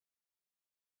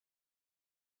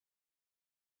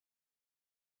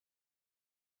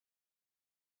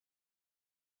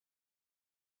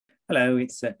Hello,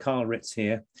 it's Karl Ritz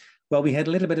here. Well, we had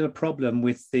a little bit of a problem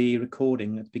with the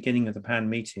recording at the beginning of the PAN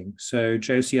meeting. So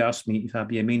Josie asked me if I'd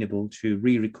be amenable to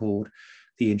re-record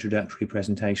the introductory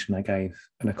presentation I gave.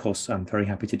 And of course, I'm very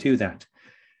happy to do that.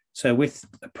 So with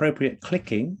appropriate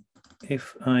clicking,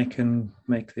 if I can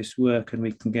make this work and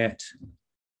we can get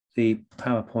the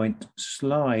PowerPoint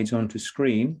slides onto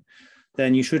screen,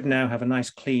 then you should now have a nice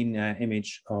clean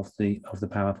image of the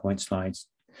PowerPoint slides.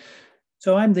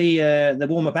 So I'm the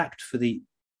warm-up act for the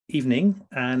evening,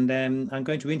 and I'm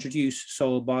going to introduce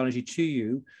soil biology to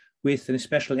you with an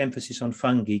special emphasis on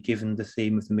fungi, given the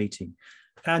theme of the meeting.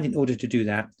 And in order to do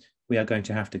that, we are going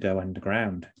to have to go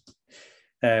underground.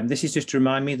 This is just to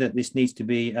remind me that this needs to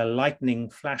be a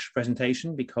lightning flash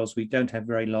presentation because we don't have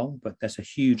very long, but there's a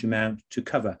huge amount to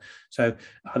cover. So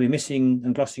I'll be missing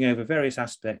and glossing over various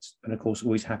aspects, and of course,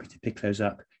 always happy to pick those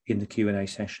up in the Q&A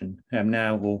session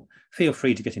now, or feel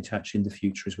free to get in touch in the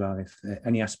future as well if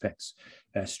any aspects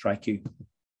strike you.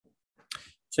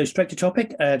 So straight to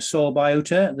topic, soil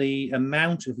biota, the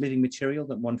amount of living material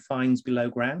that one finds below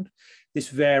ground. This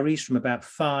varies from about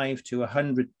 5 to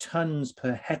 100 tons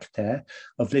per hectare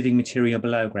of living material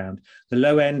below ground. The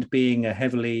low end being a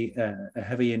heavy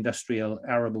industrial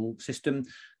arable system,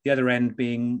 the other end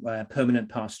being permanent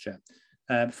pasture.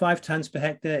 5 tons per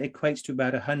hectare equates to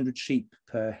about 100 sheep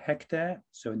per hectare.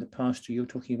 So in the pasture, you're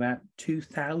talking about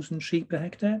 2,000 sheep per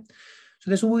hectare. So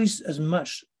there's always as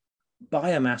much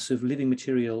biomass of living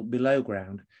material below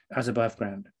ground as above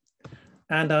ground.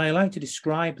 And I like to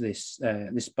describe this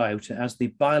biota as the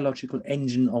biological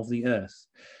engine of the earth,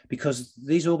 because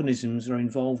these organisms are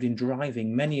involved in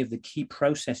driving many of the key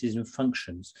processes and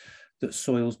functions that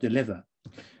soils deliver.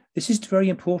 This is a very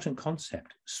important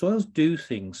concept. Soils do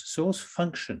things, soils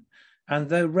function, and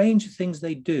the range of things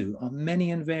they do are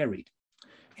many and varied.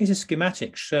 Here's a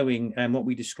schematic showing what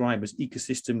we describe as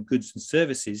ecosystem goods and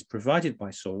services provided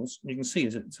by soils. You can see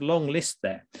it's a long list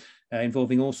there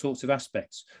involving all sorts of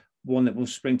aspects. One that will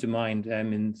spring to mind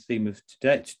in the theme of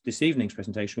this evening's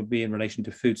presentation would be in relation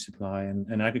to food supply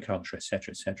and agriculture, et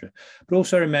cetera, But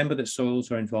also remember that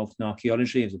soils are involved in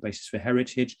archaeology as a basis for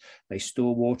heritage. They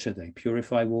store water, they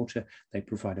purify water, they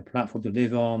provide a platform to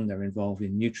live on, they're involved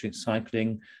in nutrient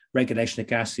cycling, regulation of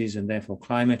gases, and therefore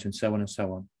climate, and so on and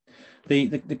so on.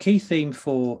 The key theme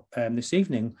for this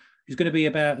evening is going to be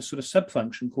about a sort of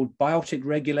sub-function called biotic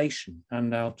regulation,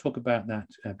 and I'll talk about that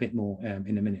a bit more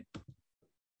in a minute.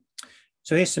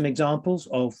 So here's some examples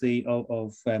of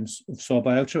soil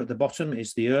biota. At the bottom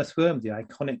is the earthworm, the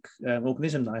iconic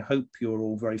organism that I hope you're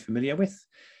all very familiar with.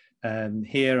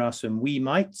 Here are some wee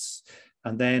mites,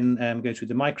 and then go through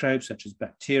the microbes such as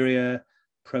bacteria,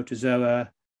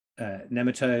 protozoa,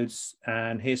 nematodes,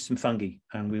 and here's some fungi,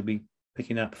 and we'll be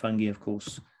picking up fungi, of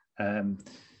course. The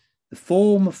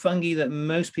form of fungi that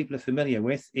most people are familiar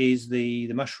with is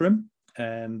the mushroom,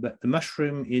 but the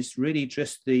mushroom is really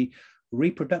just the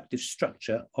reproductive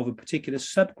structure of a particular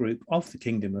subgroup of the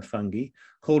kingdom of fungi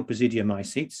called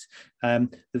Basidiomycetes.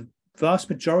 The vast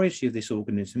majority of this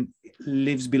organism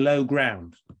lives below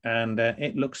ground, and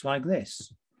it looks like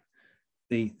this.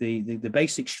 The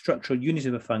basic structural unit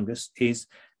of a fungus is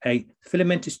a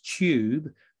filamentous tube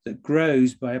that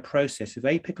grows by a process of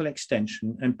apical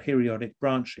extension and periodic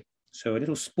branching. So a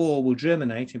little spore will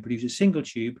germinate and produce a single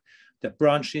tube that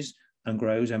branches and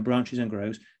grows and branches and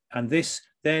grows, and this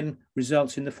then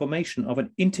results in the formation of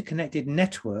an interconnected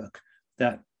network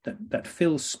that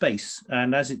fills space.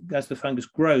 And as the fungus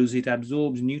grows, it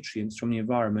absorbs nutrients from the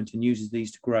environment and uses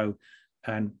these to grow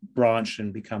and branch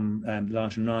and become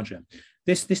larger and larger.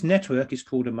 This network is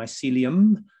called a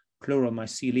mycelium, plural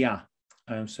mycelia.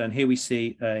 And here we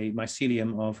see a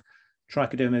mycelium of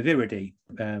Trichodoma viride,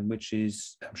 which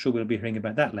is, I'm sure we'll be hearing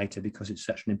about that later because it's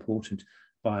such an important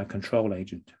biocontrol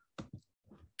agent.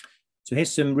 So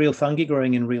here's some real fungi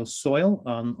growing in real soil.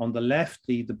 On the left,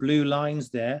 the blue lines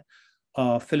there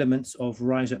are filaments of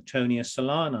Rhizoctonia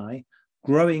solani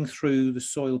growing through the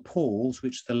soil pores,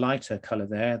 which the lighter color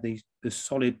there, the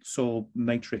solid soil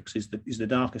matrix is the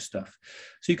darker stuff.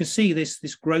 So you can see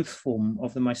this growth form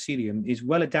of the mycelium is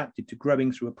well adapted to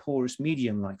growing through a porous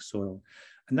medium like soil.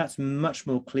 And that's much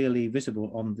more clearly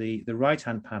visible on the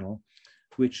right-hand panel,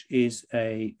 which is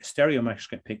a stereo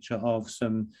microscope picture of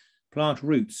some plant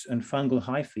roots and fungal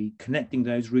hyphae connecting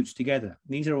those roots together.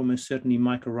 These are almost certainly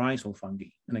mycorrhizal fungi.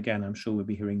 And again, I'm sure we'll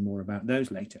be hearing more about those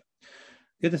later.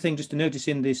 The other thing just to notice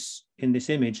in this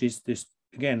image is this,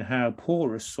 again, how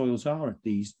porous soils are at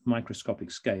these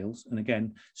microscopic scales. And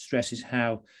again, stresses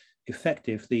how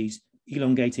effective these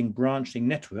elongating branching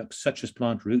networks, such as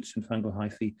plant roots and fungal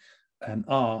hyphae,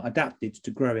 are adapted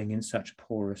to growing in such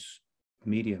porous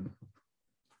medium.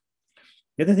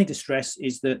 The other thing to stress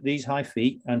is that these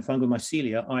hyphae and fungal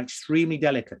mycelia are extremely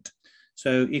delicate.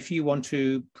 So if you want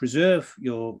to preserve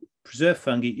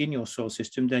fungi in your soil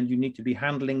system, then you need to be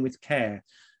handling with care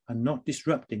and not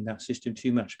disrupting that system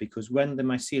too much, because when the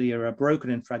mycelia are broken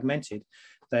and fragmented,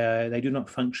 they do not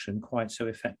function quite so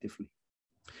effectively.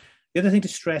 The other thing to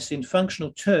stress in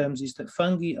functional terms is that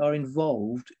fungi are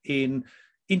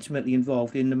intimately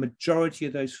involved in the majority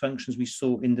of those functions we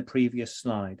saw in the previous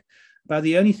slide. But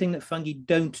the only thing that fungi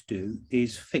don't do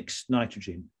is fix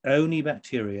nitrogen. Only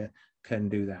bacteria can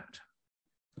do that.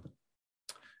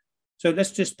 So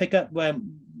let's just pick up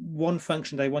one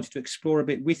function that I wanted to explore a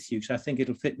bit with you, because I think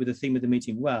it'll fit with the theme of the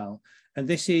meeting well. And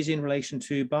this is in relation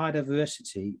to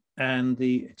biodiversity and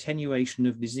the attenuation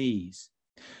of disease.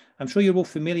 I'm sure you're all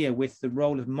familiar with the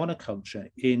role of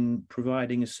monoculture in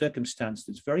providing a circumstance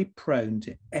that's very prone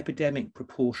to epidemic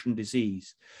proportion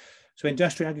disease. So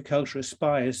industrial agriculture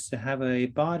aspires to have a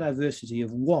biodiversity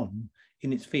of one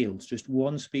in its fields, just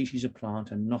one species of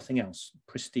plant and nothing else,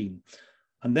 pristine.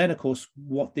 And then, of course,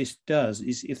 what this does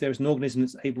is if there is an organism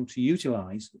that's able to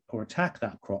utilize or attack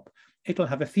that crop, it'll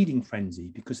have a feeding frenzy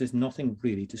because there's nothing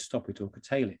really to stop it or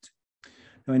curtail it.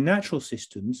 Now, in natural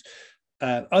systems,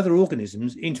 other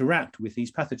organisms interact with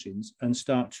these pathogens and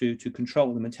start to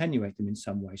control them, attenuate them in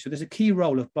some way. So there's a key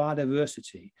role of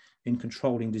biodiversity in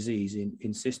controlling disease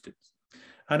in systems.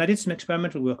 And I did some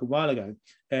experimental work a while ago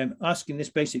asking this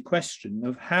basic question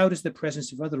of how does the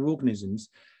presence of other organisms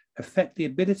affect the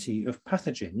ability of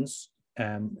pathogens,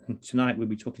 and tonight we'll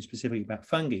be talking specifically about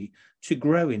fungi, to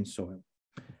grow in soil.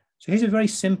 So here's a very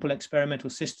simple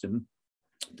experimental system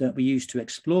that we used to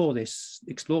explore this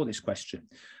question,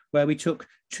 where we took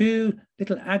two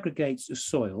little aggregates of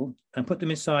soil and put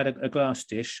them inside a glass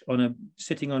dish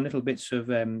sitting on little bits of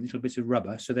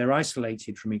rubber, so they're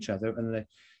isolated from each other and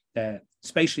they're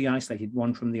spatially isolated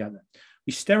one from the other.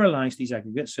 We sterilized these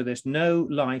aggregates so there's no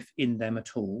life in them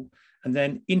at all, and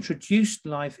then introduced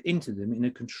life into them in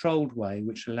a controlled way,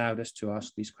 which allowed us to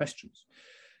ask these questions.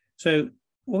 So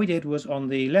what we did was on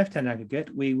the left-hand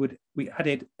aggregate, we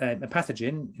added a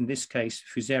pathogen, in this case,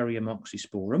 Fusarium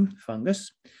oxysporum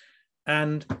fungus.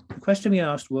 And the question we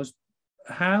asked was,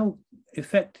 how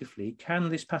effectively can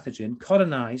this pathogen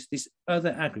colonize this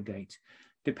other aggregate,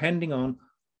 depending on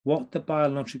what the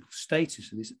biological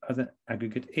status of this other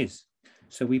aggregate is?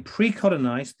 So we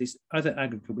pre-colonized this other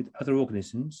aggregate with other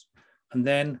organisms, and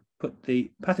then put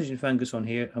the pathogen fungus on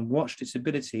here and watched its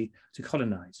ability to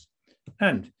colonize.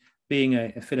 And being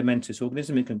a filamentous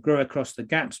organism, it can grow across the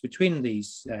gaps between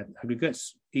these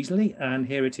aggregates easily. And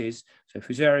here it is. So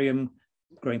Fusarium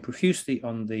growing profusely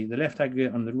on the left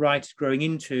aggregate, on the right, growing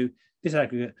into this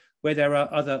aggregate where there are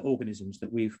other organisms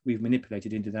that we've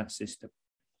manipulated into that system.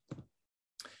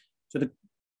 So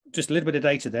just a little bit of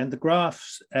data then.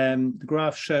 The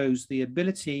graph shows the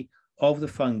ability of the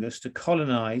fungus to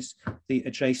colonize the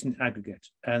adjacent aggregate.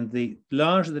 And the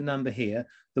larger the number here,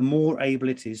 the more able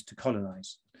it is to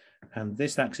colonize. And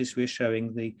this axis, we're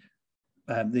showing the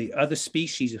other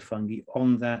species of fungi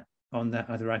on that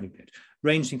other aggregate,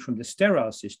 ranging from the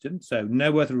sterile system, so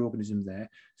no other organism there,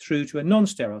 through to a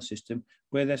non-sterile system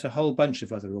where there's a whole bunch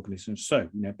of other organisms. So,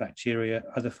 bacteria,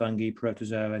 other fungi,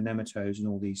 protozoa, nematodes, and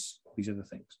all these other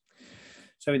things.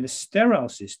 So in the sterile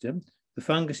system, the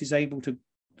fungus is able to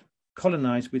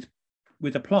colonize with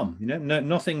aplomb,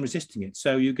 nothing resisting it.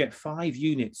 So you get 5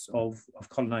 units of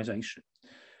colonization.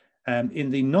 In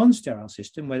the non-sterile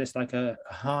system, where there's like a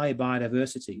high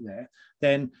biodiversity there,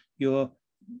 then you're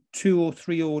 2 or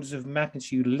 3 orders of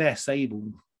magnitude less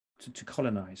able to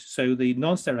colonize. So the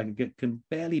non-sterile aggregate can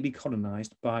barely be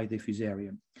colonized by the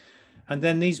Fusarium. And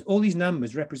then all these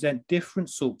numbers represent different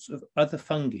sorts of other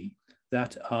fungi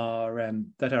that are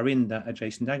in that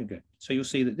adjacent aggregate. So you'll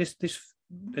see that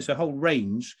there's a whole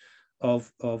range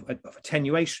of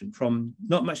attenuation from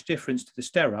not much difference to the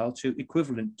sterile to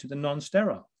equivalent to the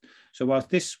non-sterile. So whilst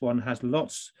this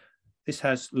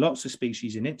has lots of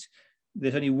species in it,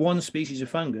 there's only one species of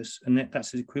fungus, and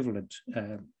that's the equivalent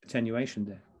attenuation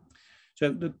there.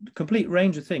 So the complete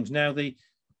range of things. Now the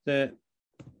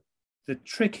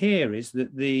trick here is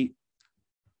that the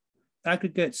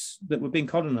aggregates that were being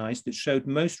colonized that showed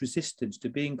most resistance to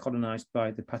being colonized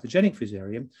by the pathogenic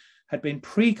Fusarium had been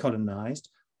pre-colonized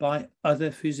by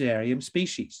other Fusarium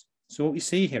species. So what we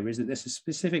see here is that there's a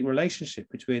specific relationship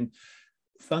between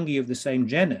fungi of the same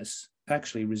genus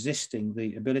actually resisting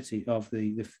the ability of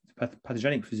the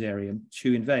pathogenic Fusarium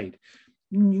to invade.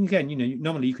 Again,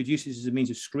 normally you could use this as a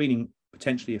means of screening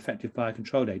potentially effective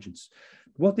biocontrol agents.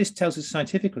 What this tells us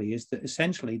scientifically is that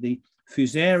essentially the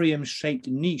Fusarium-shaped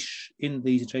niche in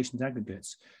these adjacent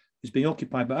aggregates is being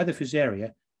occupied by other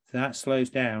Fusaria that slows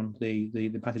down the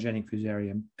pathogenic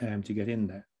fusarium to get in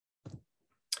there.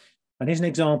 And here's an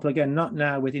example, again, not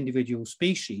now with individual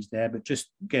species there, but just,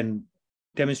 again,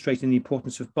 demonstrating the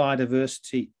importance of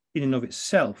biodiversity in and of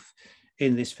itself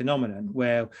in this phenomenon,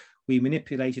 where we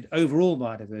manipulated overall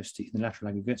biodiversity in the lateral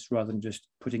aggregates rather than just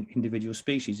putting individual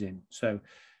species in. So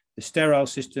the sterile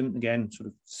system, again, sort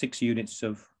of 6 units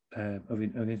of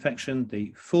infection,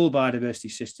 the full biodiversity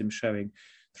system showing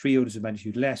 3 orders of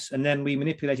magnitude less, and then we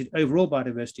manipulated overall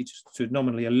biodiversity to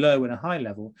nominally a low and a high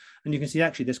level, and you can see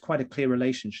actually there's quite a clear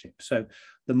relationship. So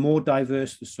the more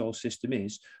diverse the soil system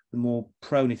is, the more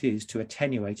prone it is to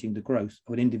attenuating the growth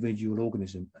of an individual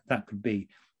organism. That could be,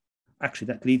 actually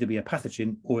that could either be a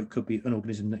pathogen or it could be an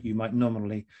organism that you might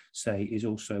nominally say is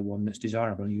also one that's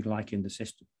desirable and you'd like in the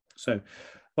system. So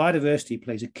biodiversity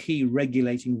plays a key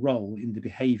regulating role in the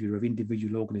behavior of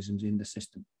individual organisms in the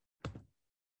system.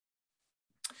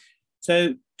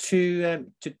 So to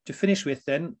finish with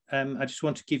then, I just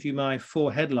want to give you my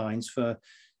 4 headlines for,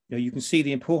 you can see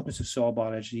the importance of soil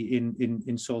biology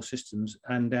in soil systems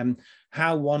and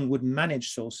how one would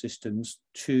manage soil systems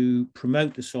to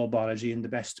promote the soil biology in the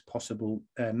best possible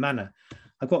manner.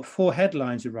 I've got 4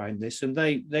 headlines around this, and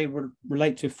they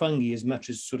relate to fungi as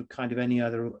much as sort of kind of any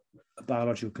other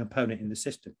biological component in the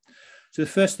system. So the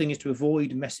first thing is to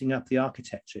avoid messing up the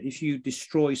architecture. If you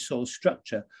destroy soil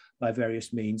structure by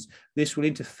various means, this will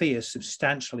interfere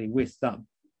substantially with that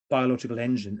biological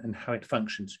engine and how it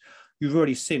functions. You've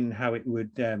already seen how it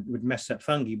would mess up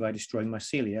fungi by destroying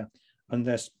mycelia, and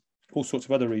there's all sorts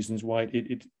of other reasons why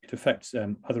it affects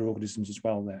other organisms as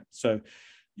well there. So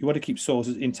you want to keep soils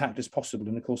as intact as possible,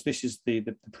 and of course this is the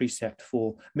precept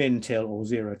for min-till or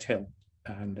zero-till,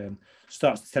 and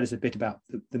starts to tell us a bit about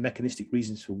the mechanistic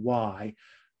reasons for why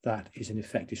that is an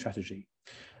effective strategy.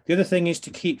 The other thing is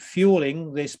to keep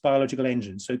fueling this biological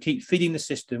engine. So keep feeding the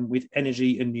system with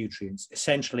energy and nutrients.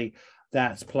 Essentially,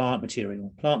 that's plant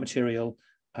material. Plant material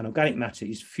and organic matter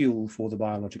is fuel for the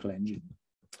biological engine.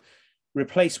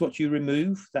 Replace what you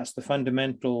remove. That's the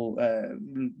fundamental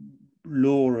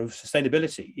law of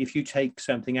sustainability. If you take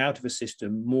something out of a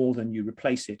system more than you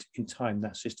replace it, in time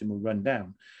that system will run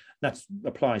down. That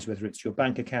applies whether it's your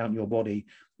bank account, your body,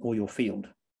 or your field.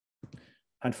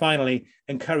 And finally,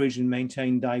 encourage and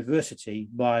maintain diversity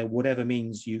by whatever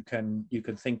means you can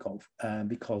think of,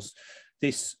 because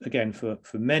this, again, for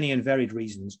many and varied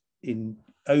reasons,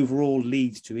 overall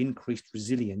leads to increased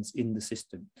resilience in the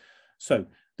system. So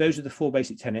those are the 4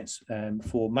 basic tenets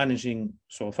for managing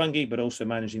soil fungi, but also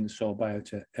managing the soil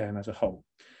biota as a whole.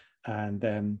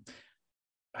 And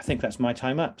I think that's my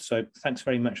time up. So thanks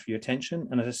very much for your attention.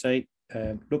 And as I say,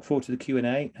 look forward to the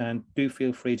Q&A, and do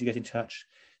feel free to get in touch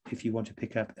if you want to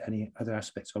pick up any other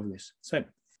aspects of this. So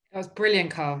that was brilliant,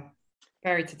 Karl.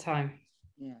 Very to time.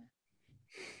 Yeah.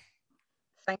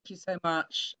 Thank you so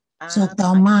much. So I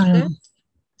don't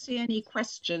see any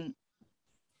question.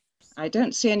 I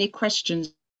don't see any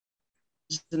questions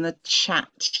in the chat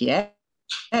yet,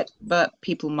 but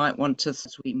people might want to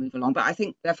as we move along. But I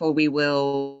think therefore we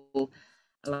will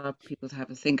allow people to have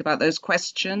a think about those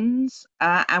questions,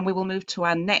 and we will move to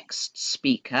our next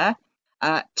speaker,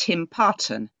 Tim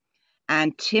Parton.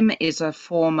 And Tim is a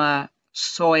former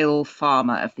Soil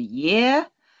Farmer of the Year,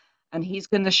 and he's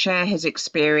going to share his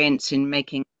experience in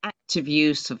making active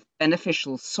use of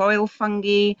beneficial soil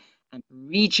fungi and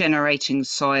regenerating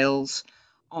soils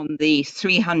on the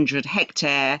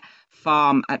 300-hectare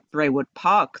farm at Braewood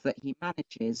Park that he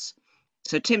manages.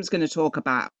 So Tim's going to talk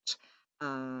about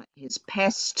his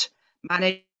pest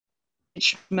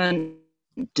management,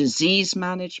 disease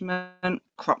management,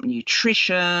 crop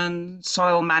nutrition,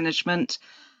 soil management,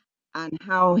 and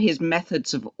how his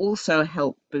methods have also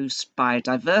helped boost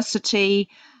biodiversity,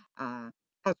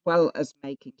 as well as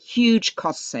making huge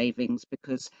cost savings,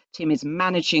 because Tim is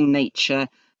managing nature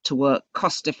to work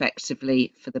cost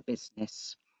effectively for the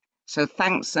business. So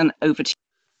thanks, and over to you.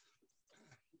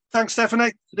 Thanks,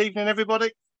 Stephanie. Good evening,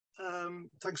 everybody.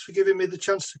 Thanks for giving me the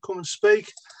chance to come and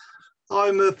speak.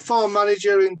 I'm a farm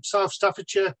manager in South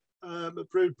Staffordshire at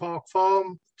Braewood Park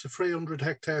Farm. It's a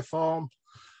 300-hectare farm.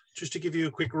 Just to give you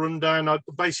a quick rundown, I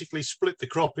basically split the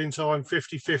cropping, so I'm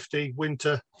 50-50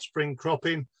 winter, spring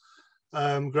cropping,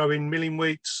 growing milling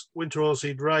wheats, winter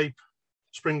oilseed rape,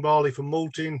 spring barley for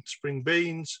malting, spring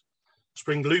beans,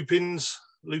 spring lupins.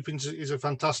 Lupins is a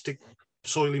fantastic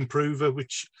soil improver,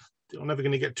 which I'm never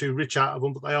going to get too rich out of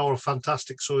them, but they are a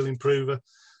fantastic soil improver.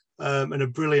 And a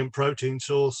brilliant protein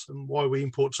source. And why we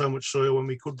import so much soil when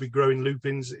we could be growing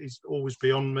lupins is always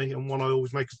beyond me, and one I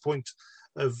always make a point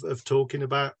of talking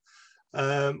about.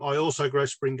 I also grow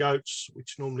spring oats,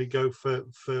 which normally go for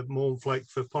morn flake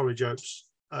for porridge oats.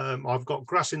 I've got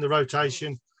grass in the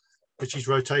rotation, which is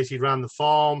rotated around the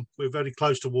farm. We're very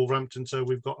close to Wolverhampton, so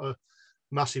we've got a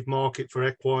massive market for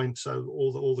equine. So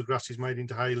all the grass is made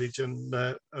into haylage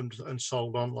and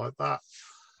sold on like that.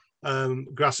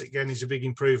 Grass again is a big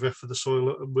improver for the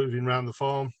soil moving around the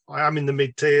farm. I am in the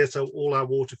mid-tier, so all our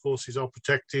watercourses are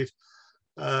protected.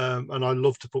 And I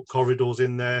love to put corridors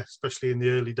in there, especially in the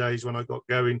early days when I got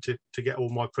going, to get all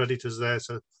my predators there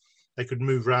so they could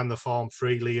move around the farm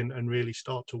freely and really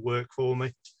start to work for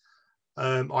me.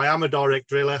 I am a direct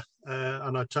driller,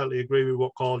 and I totally agree with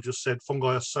what Karl just said.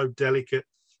 Fungi are so delicate,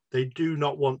 they do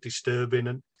not want disturbing.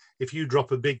 And if you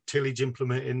drop a big tillage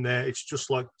implement in there, it's just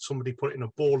like somebody putting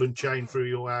a ball and chain through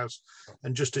your house.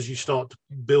 And just as you start to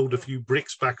build a few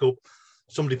bricks back up,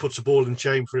 somebody puts a ball and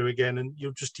chain through again, and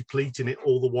you're just depleting it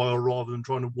all the while rather than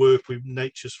trying to work with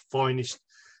nature's finest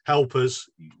helpers.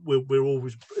 We're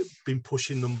always been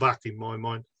pushing them back, in my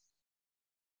mind.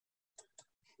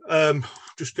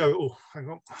 Just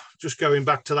going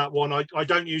back to that one, I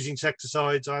don't use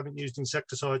insecticides. I haven't used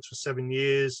insecticides for 7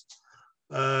 years.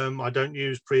 I don't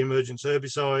use pre-emergence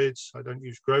herbicides. I don't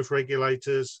use growth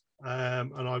regulators,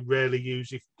 and I rarely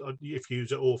use, if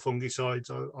use at all,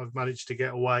 fungicides. I've managed to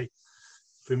get away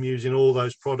from using all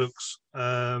those products,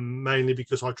 mainly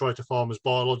because I try to farm as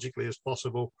biologically as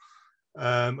possible,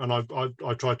 and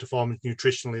I try to farm as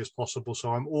nutritionally as possible.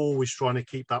 So I'm always trying to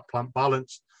keep that plant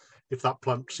balanced. If that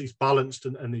plant is balanced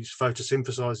and is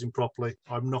photosynthesizing properly,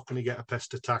 I'm not going to get a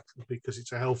pest attack because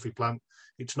it's a healthy plant.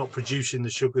 It's not producing the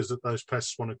sugars that those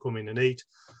pests want to come in and eat.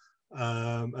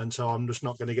 And so I'm just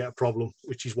not going to get a problem,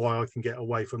 which is why I can get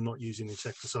away from not using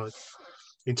insecticides.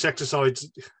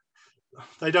 Insecticides,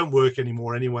 they don't work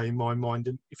anymore anyway, in my mind.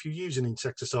 And if you use an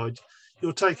insecticide,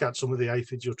 you'll take out some of the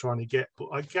aphids you're trying to get, but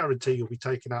I guarantee you'll be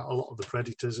taking out a lot of the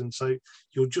predators. And so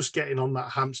you're just getting on that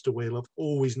hamster wheel of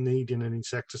always needing an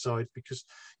insecticide because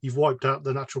you've wiped out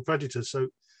the natural predators. So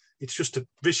it's just a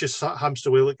vicious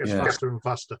hamster wheel that gets faster and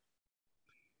faster.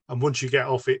 And once you get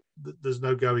off it, there's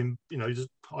no going, you know,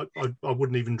 I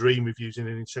wouldn't even dream of using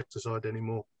an insecticide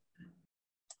anymore.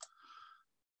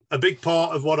 A big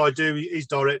part of what I do is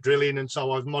direct drilling, and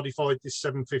so I've modified this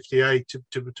 750A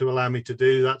to allow me to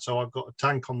do that. So I've got a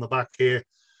tank on the back here,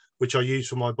 which I use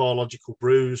for my biological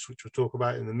brews, which we'll talk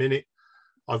about in a minute.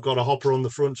 I've got a hopper on the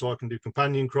front so I can do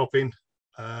companion cropping,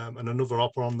 and another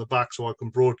hopper on the back so I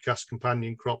can broadcast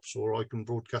companion crops, or I can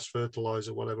broadcast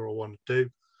fertilizer, whatever I want to do.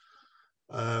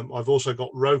 I've also got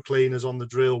row cleaners on the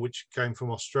drill, which came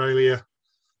from Australia.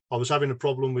 I was having a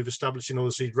problem with establishing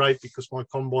oilseed rape because my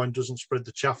combine doesn't spread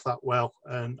the chaff that well,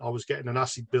 and I was getting an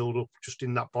acid buildup just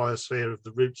in that biosphere of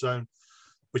the root zone,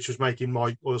 which was making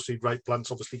my oilseed rape plants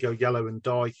obviously go yellow and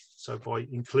die. So by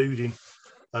including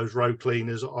those row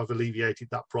cleaners, I've alleviated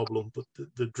that problem. But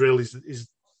the drill is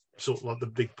sort of like the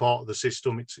big part of the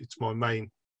system. It's my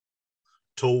main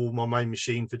tool, my main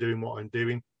machine for doing what I'm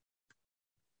doing.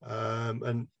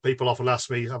 And people often ask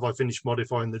me, have I finished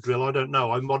modifying the drill? I don't know.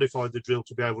 I modified the drill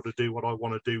to be able to do what I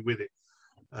want to do with it.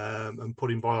 And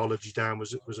putting biology down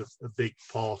was a big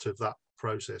part of that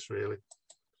process, really.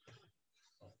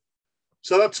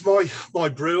 So that's my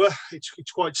brewer.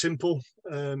 It's quite simple.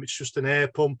 It's just an air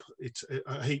pump. It's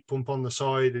a heat pump on the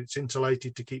side. It's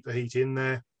insulated to keep the heat in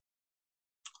there.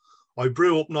 I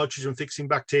brew up nitrogen fixing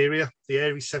bacteria. The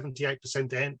air is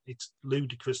 78% N. It's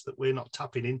ludicrous that we're not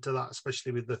tapping into that,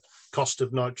 especially with the cost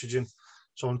of nitrogen.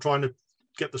 So I'm trying to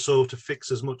get the soil to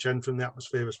fix as much N from the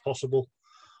atmosphere as possible.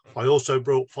 I also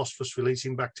brew up phosphorus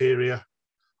releasing bacteria.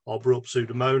 I brew up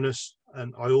Pseudomonas,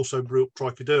 and I also brew up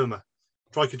Trichoderma.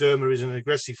 Trichoderma is an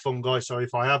aggressive fungi, so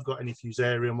if I have got any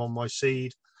fusarium on my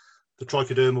seed, the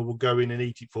Trichoderma will go in and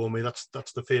eat it for me. That's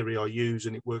the theory I use,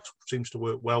 and it seems to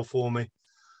work well for me.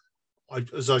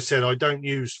 As I said, I don't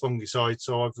use fungicide,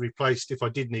 so I've replaced, if I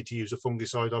did need to use a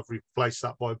fungicide, I've replaced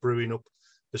that by brewing up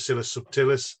Bacillus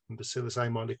subtilis and Bacillus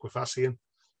amyliquefascian.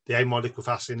 The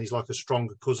amyliquefascian is like a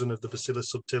stronger cousin of the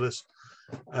Bacillus subtilis.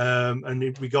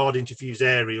 And regarding to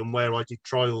fusarium, where I did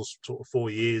trials sort of 4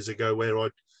 years ago, where I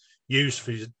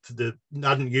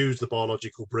hadn't used the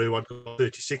biological brew, I'd got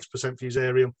 36%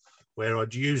 fusarium. Where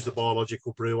I'd used the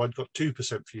biological brew, I'd got 2%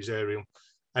 fusarium.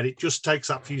 And it just takes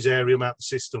that fusarium out of the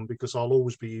system because I'll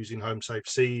always be using home safe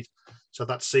seed. So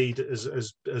that seed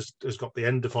has got the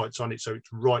endophytes on it. So it's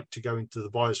right to go into the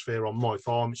biosphere on my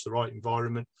farm. It's the right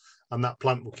environment. And that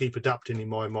plant will keep adapting in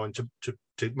my mind to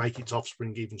make its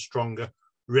offspring even stronger,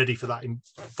 ready for that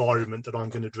environment that I'm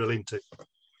going to drill into.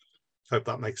 Hope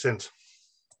that makes sense.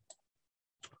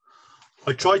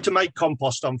 I try to make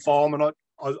compost on farm, and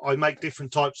I make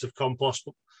different types of compost.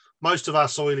 But most of our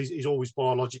soil is always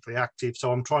biologically active,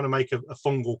 so I'm trying to make a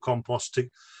fungal compost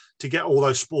to get all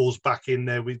those spores back in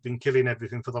there. We've been killing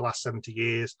everything for the last 70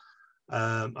 years.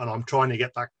 and I'm trying to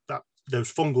get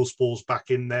those fungal spores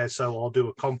back in there. So I'll do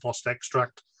a compost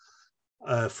extract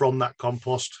from that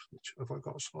compost. Which, have I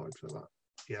got a slide for that?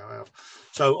 Yeah, I have.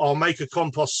 So I'll make a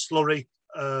compost slurry,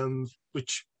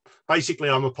 which basically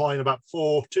I'm applying about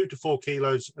 2 to 4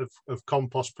 kilos of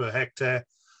compost per hectare,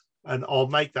 and I'll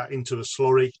make that into a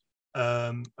slurry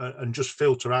and just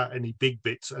filter out any big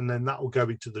bits, and then that will go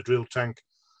into the drill tank.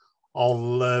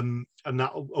 And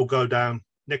that will go down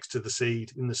next to the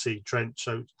seed in the seed trench.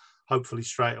 So hopefully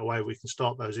straight away we can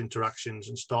start those interactions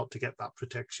and start to get that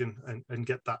protection and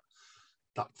get that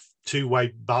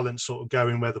two-way balance sort of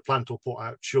going, where the plant will put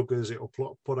out sugars, it'll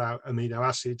put out amino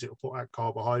acids, it'll put out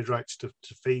carbohydrates to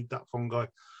feed that fungi.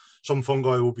 Some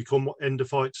fungi will become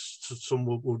endophytes, some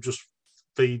will just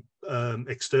feed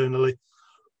externally.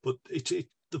 But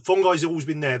the fungi has always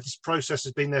been there. This process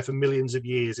has been there for millions of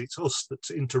years. It's us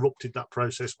that's interrupted that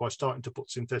process by starting to put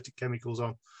synthetic chemicals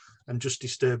on and just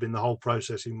disturbing the whole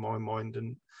process in my mind.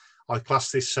 And I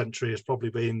class this century as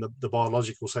probably being the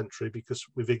biological century, because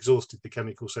we've exhausted the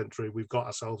chemical century. We've got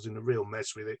ourselves in a real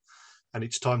mess with it. And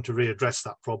it's time to readdress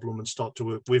that problem and start to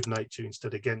work with nature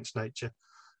instead against nature.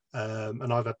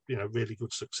 And I've had really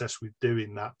good success with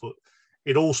doing that. But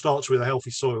it all starts with a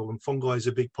healthy soil, and fungi is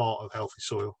a big part of healthy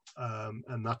soil.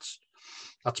 And that's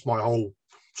my whole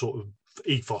sort of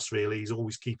ethos, really, is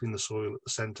always keeping the soil at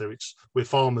the centre. We're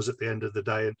farmers at the end of the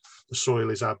day, and the soil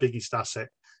is our biggest asset.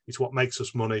 It's what makes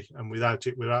us money, and without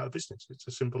it, we're out of business. It's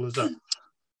as simple as that.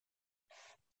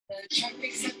 The truck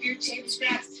picks up your table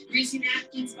scraps, greasy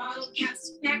napkins, bottle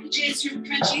caps, packages from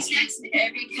crunchy snacks, and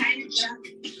every kind of junk.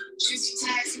 Juicy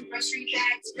ties and grocery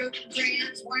bags, broken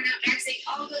crayons, worn out bags, they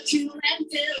all go to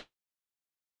landfill.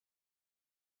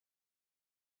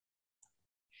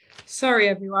 Sorry,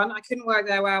 everyone. I couldn't work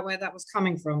out where that was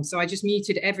coming from, so I just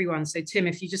muted everyone. So, Tim,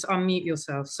 if you just unmute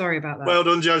yourself. Sorry about that. Well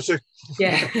done, Josie.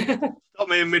 Yeah. Got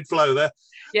me in mid-flow there.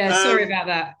 Yeah, sorry about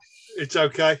that. It's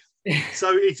okay.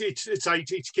 So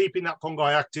it's keeping that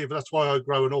fungi active. That's why I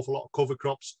grow an awful lot of cover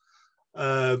crops.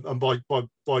 And by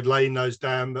laying those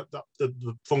down,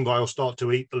 the fungi will start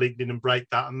to eat the lignin and break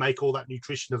that and make all that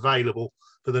nutrition available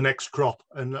for the next crop.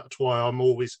 And that's why I'm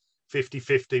always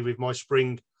 50-50 with my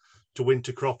spring to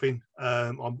winter cropping.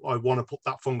 I want to put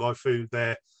that fungi food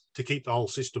there to keep the whole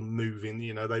system moving.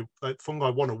 They fungi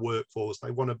want to work for us. They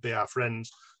want to be our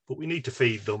friends, but we need to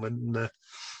feed them. And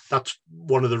that's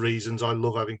one of the reasons I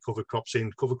love having cover crops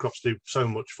in. Cover crops do so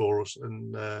much for us.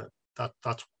 And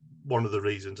that's one of the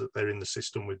reasons that they're in the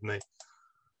system with me.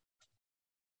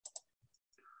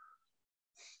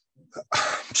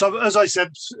 So as I said,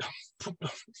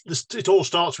 it all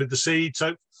starts with the seed.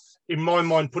 So in my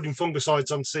mind, putting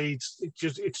fungicides on seeds,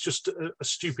 it's just a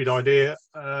stupid idea.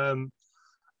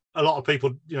 A lot of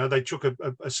people, they chuck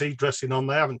a seed dressing on.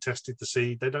 They haven't tested the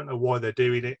seed. They don't know why they're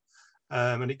doing it.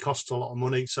 And it costs a lot of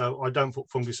money. So I don't put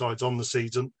fungicides on the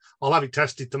seeds, and I'll have it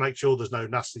tested to make sure there's no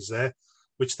nasties there,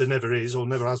 which there never is or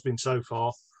never has been so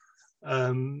far.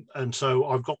 And so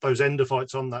I've got those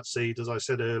endophytes on that seed, as I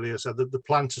said earlier, so that the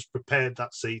plant has prepared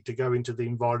that seed to go into the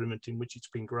environment in which it's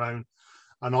been grown.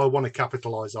 And I want to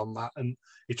capitalize on that. And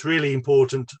it's really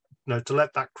important, to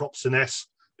let that crop senesce,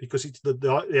 because it's the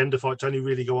endophytes only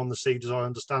really go on the seed, as I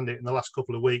understand it, in the last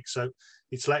couple of weeks. So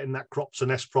it's letting that crop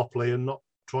senesce properly and not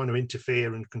trying to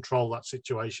interfere and control that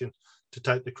situation to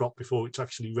take the crop before it's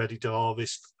actually ready to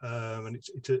harvest. And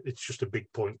it's just a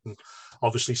big point. And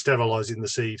obviously sterilizing the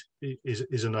seed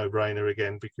is a no-brainer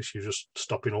again, because you're just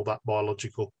stopping all that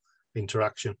biological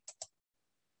interaction.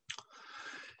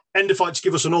 Endophytes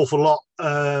give us an awful lot,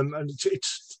 and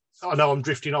I know I'm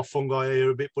drifting off fungi here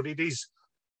a bit, but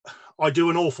I do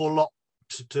an awful lot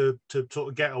to sort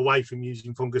of get away from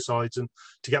using fungicides and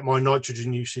to get my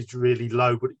nitrogen usage really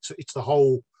low. But it's the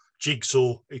whole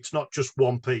jigsaw. It's not just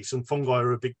one piece, and fungi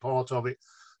are a big part of it.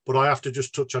 But I have to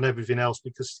just touch on everything else,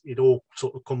 because it all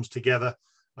sort of comes together,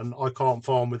 and I can't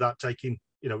farm without taking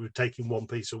one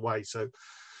piece away. So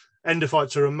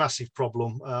endophytes are a massive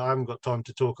problem. I haven't got time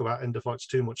to talk about endophytes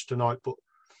too much tonight, but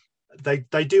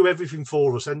they do everything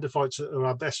for us. Endophytes are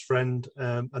our best friend,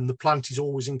 and the plant is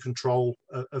always in control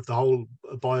of the whole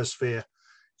biosphere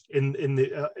in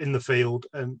the field.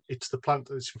 And it's the plant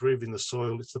that's improving the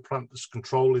soil. It's the plant that's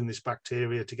controlling this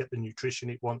bacteria to get the nutrition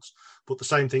it wants. But the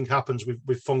same thing happens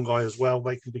with fungi as well.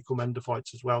 They can become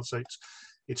endophytes as well. So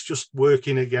it's just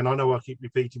working again. I know I keep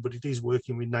repeating, but it is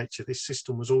working with nature. This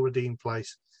system was already in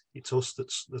place. It's us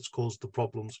that's caused the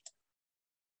problems.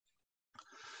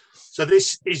 So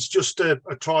this is just a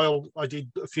trial I did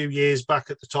a few years back.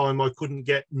 At the time, I couldn't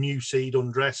get new seed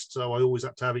undressed, so I always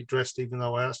had to have it dressed, even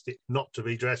though I asked it not to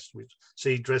be dressed with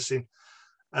seed dressing.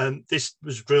 This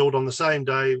was drilled on the same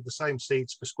day with the same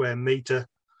seeds per square metre.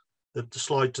 The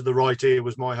slide to the right here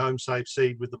was my home safe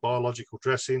seed with the biological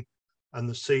dressing, and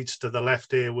the seeds to the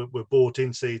left here were bought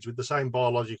in seeds with the same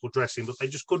biological dressing, but they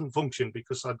just couldn't function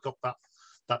because I'd got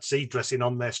that seed dressing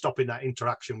on there, stopping that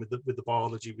interaction with the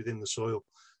biology within the soil.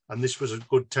 And this was a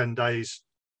good 10 days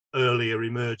earlier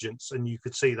emergence, and you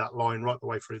could see that line right the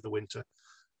way through the winter.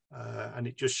 And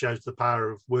it just shows the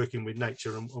power of working with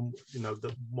nature and you know,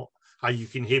 how you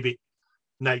can inhibit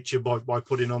nature by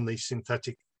putting on these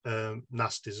synthetic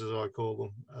nasties, as I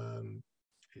call them.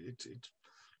 It's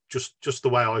just the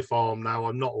way I farm now.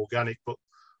 I'm not organic, but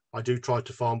I do try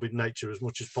to farm with nature as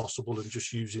much as possible and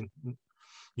just using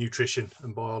nutrition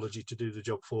and biology to do the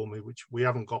job for me, which we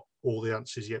haven't got all the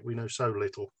answers yet. We know so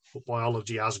little, but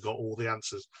biology has got all the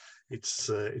answers. It's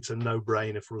a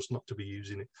no-brainer for us not to be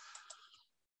using it.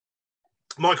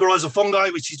 Mycorrhizal fungi,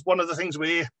 which is one of the things we're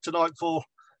here tonight for.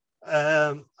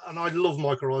 And I love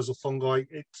mycorrhizal fungi.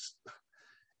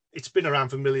 It's been around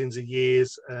for millions of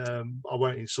years. I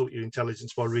won't insult your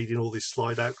intelligence by reading all this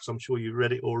slide out because I'm sure you've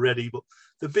read it already, but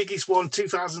the biggest one,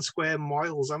 2,000 square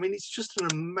miles. I mean, it's just an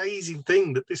amazing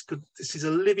thing that this is a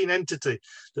living entity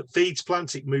that feeds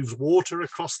plants. It moves water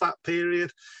across that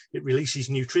period. It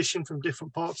releases nutrition from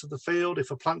different parts of the field.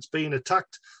 If a plant's being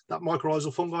attacked, that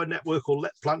mycorrhizal fungi network will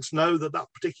let plants know that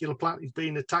that particular plant is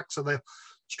being attacked, so they'll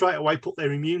straight away put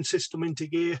their immune system into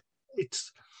gear.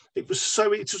 It's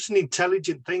just an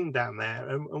intelligent thing down there,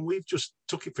 and we've just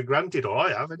took it for granted, or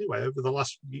I have anyway, over the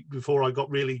last, before I got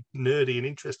really nerdy and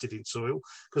interested in soil,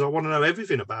 because I want to know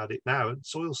everything about it now. And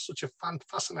soil's such a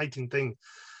fascinating thing.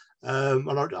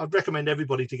 And I'd recommend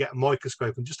everybody to get a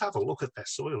microscope and just have a look at their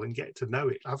soil and get to know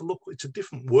it. Have a look. It's a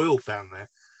different world down there.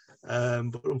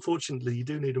 But unfortunately, you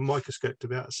do need a microscope to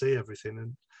be able to see everything.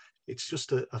 And it's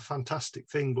just a fantastic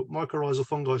thing. But mycorrhizal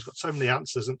fungi has got so many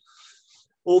answers, and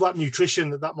all that nutrition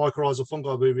that mycorrhizal fungi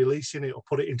will be releasing, it will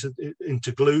put it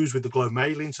into glues with the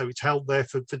glomalin, so it's held there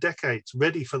for decades,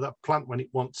 ready for that plant when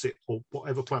it wants it, or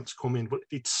whatever plants come in. But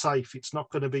it's safe. It's not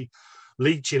going to be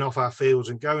leaching off our fields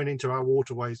and going into our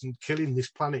waterways and killing this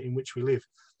planet in which we live.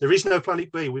 There is no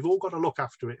planet B. We've all got to look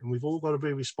after it, and we've all got to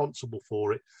be responsible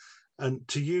for it. And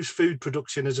to use food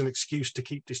production as an excuse to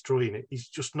keep destroying it is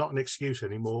just not an excuse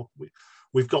anymore.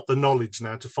 We've got the knowledge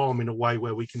now to farm in a way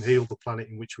where we can heal the planet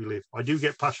in which we live. I do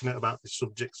get passionate about this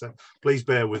subject, so please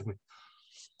bear with me.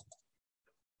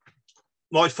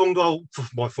 My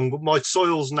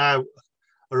soils now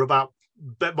are about,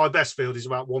 my best field is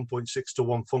about 1.6 to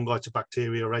 1 fungi to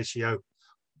bacteria ratio.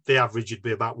 The average would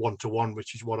be about 1 to 1,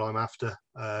 which is what I'm after.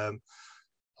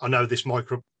 I know this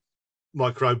microbiome,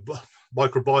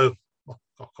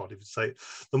 I can't even say it,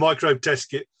 the microbe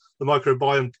test kit, the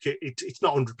microbiome kit, it's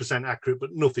not 100% accurate, but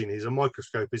nothing is. A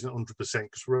microscope isn't 100%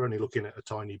 because we're only looking at a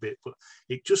tiny bit, but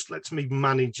it just lets me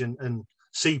manage and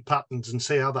see patterns and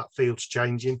see how that field's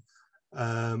changing.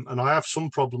 And I have some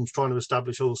problems trying to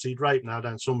establish oilseed rape now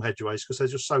down some hedgeways because they're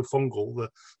just so fungal.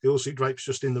 The oilseed rape's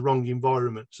just in the wrong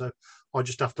environment. So I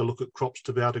just have to look at crops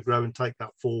to be able to grow and take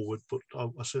that forward, but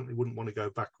I certainly wouldn't want to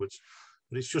go backwards.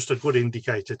 But it's just a good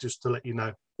indicator just to let you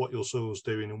know what your soil's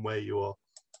doing and where you are.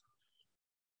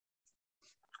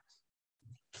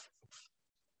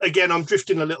 Again, I'm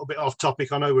drifting a little bit off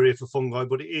topic. I know we're here for fungi,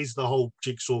 but it is the whole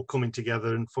jigsaw coming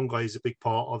together, and fungi is a big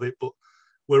part of it. But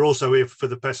we're also here for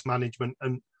the pest management,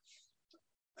 and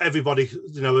everybody,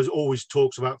 you know, always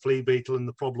talks about flea beetle and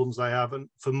the problems they have. And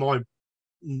from my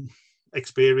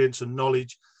experience and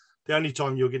knowledge, the only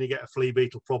time you're going to get a flea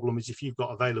beetle problem is if you've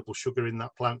got available sugar in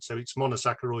that plant. So it's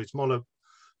monosaccharides,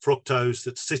 monofructose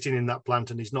that's sitting in that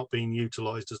plant and is not being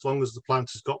utilized. As long as the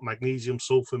plant has got magnesium,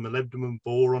 sulfur, molybdenum,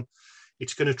 boron,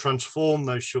 it's going to transform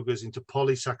those sugars into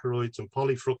polysaccharides and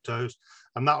polyfructose,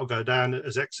 and that will go down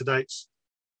as exudates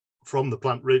from the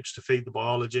plant roots to feed the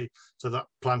biology, so that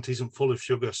plant isn't full of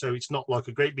sugar. So it's not like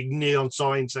a great big neon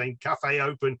sign saying cafe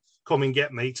open, come and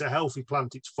get me. It's a healthy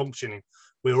plant, it's functioning.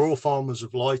 We're all farmers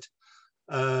of light,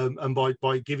 and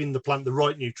by giving the plant the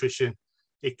right nutrition,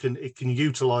 it can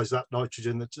utilize that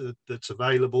nitrogen that's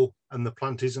available, and the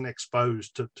plant isn't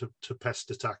exposed to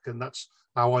pest attack. And that's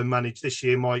how I managed this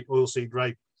year. My oilseed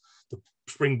rape, the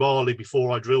spring barley,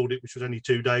 before I drilled it, which was only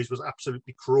 2 days, was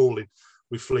absolutely crawling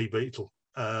with flea beetle.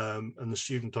 And the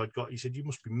student I'd got, he said, "You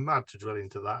must be mad to drill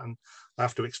into that." And I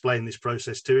have to explain this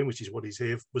process to him, which is what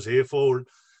was here for. And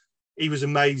he was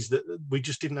amazed that we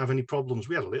just didn't have any problems.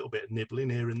 We had a little bit of nibbling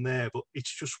here and there, but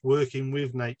it's just working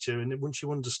with nature. And once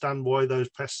you understand why those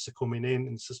pests are coming in,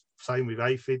 and it's the same with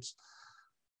aphids,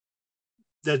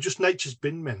 they're just nature's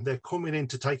bin men. They're coming in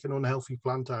to take an unhealthy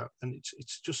plant out. And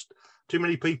it's just too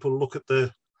many people look at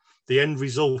the the end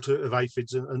result of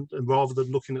aphids, and rather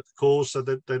than looking at the cause, so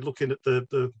they're looking at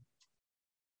the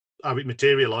how it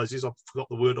materializes. I forgot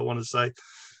the word I want to say,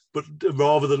 but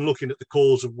rather than looking at the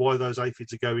cause of why those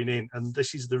aphids are going in, and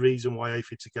this is the reason why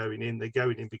aphids are going in. They're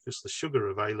going in because the sugar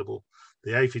available.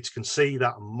 The aphids can see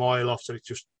that a mile off, so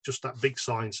it's just that big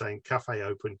sign saying cafe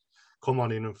open, come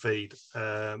on in and feed,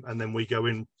 and then we go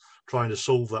in trying to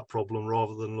solve that problem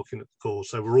rather than looking at the cause.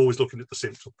 So we're always looking at the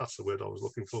symptom. That's the word I was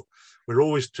looking for. We're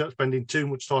always spending too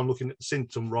much time looking at the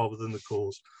symptom rather than the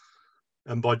cause.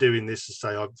 And by doing this, to say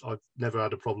I've never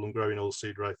had a problem growing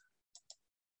oilseed rape,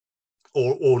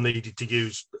 or needed to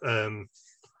use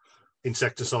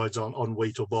insecticides on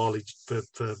wheat or barley for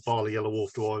barley yellow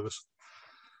wolf drivers.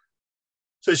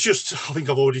 So it's just, I think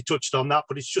I've already touched on that,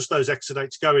 but it's just those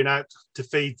exudates going out to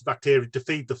feed the bacteria, to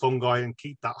feed the fungi, and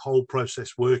keep that whole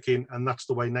process working. And that's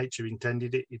the way nature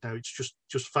intended it. You know, it's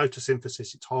just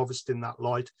photosynthesis. It's harvesting that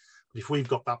light. But if we've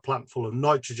got that plant full of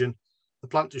nitrogen, the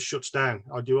plant just shuts down.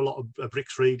 I do a lot of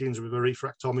Brix readings with a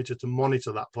refractometer to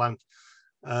monitor that plant,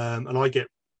 and I get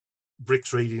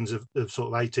Brix readings of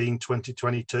sort of 18, 20,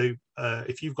 22.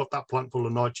 If you've got that plant full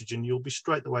of nitrogen, you'll be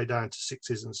straight the way down to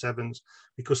 6s and 7s,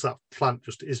 because that plant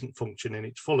just isn't functioning.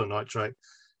 It's full of nitrate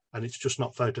and it's just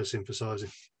not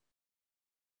photosynthesizing.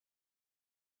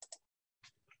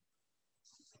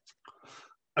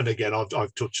 And again,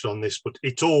 I've touched on this, but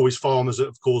it's always farmers that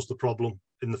have caused the problem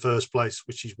in the first place,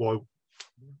 which is why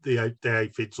the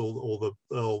aphids or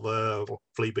the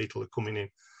flea beetle are coming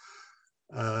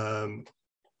in.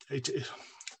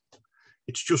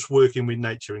 It's just working with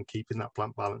nature and keeping that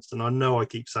plant balanced. And I know I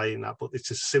keep saying that, but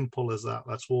it's as simple as that.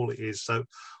 That's all it is. So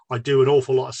I do an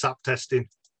awful lot of sap testing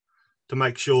to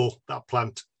make sure that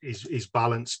plant is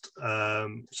balanced.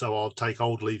 So I'll take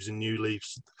old leaves and new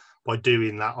leaves. By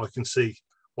doing that, I can see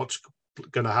what's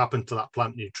going to happen to that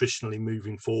plant nutritionally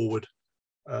moving forward,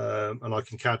 and I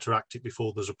can counteract it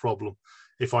before there's a problem.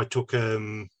 If I took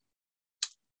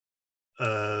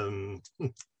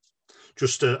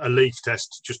just a leaf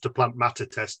test, just a plant matter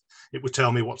test, it would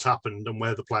tell me what's happened and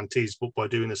where the plant is. But by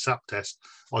doing a sap test,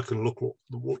 I can look at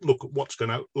what's going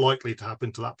to likely to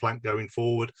happen to that plant going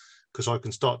forward, because I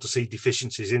can start to see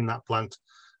deficiencies in that plant,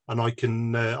 and I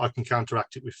can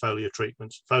counteract it with foliar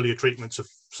treatments. Foliar treatments are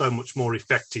so much more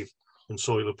effective than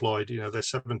soil applied. You know, they're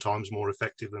 7 times more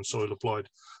effective than soil applied,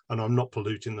 and I'm not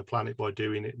polluting the planet by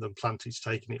doing it. The plant is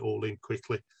taking it all in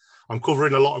quickly. I'm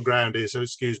covering a lot of ground here, so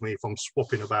excuse me if I'm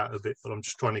swapping about a bit, but I'm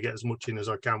just trying to get as much in as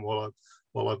I can while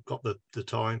I've got the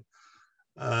time.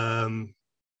 But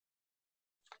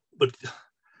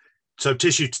so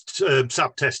tissue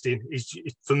sap testing is,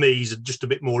 for me, is just a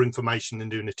bit more information than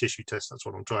doing a tissue test. That's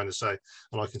what I'm trying to say,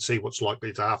 and I can see what's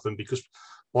likely to happen, because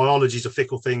biology is a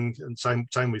fickle thing, and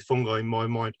same with fungi in my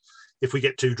mind. If we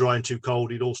get too dry and too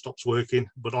cold, it all stops working.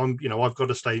 But I've got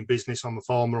to stay in business. I'm a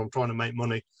farmer. I'm trying to make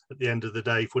money. At the end of the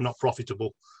day, if we're not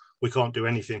profitable, we can't do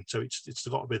anything. So it's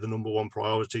got to be the #1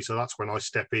 priority. So that's when I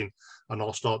step in and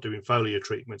I'll start doing foliar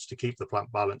treatments to keep the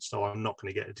plant balanced, so I'm not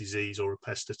going to get a disease or a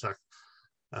pest attack.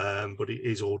 But it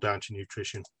is all down to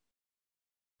nutrition.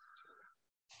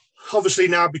 Obviously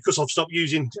now, because I've stopped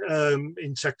using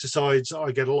insecticides,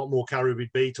 I get a lot more carry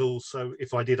with beetles. So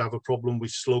if I did have a problem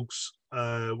with slugs,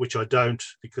 which I don't,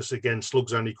 because again,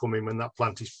 slugs only come in when that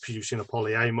plant is producing a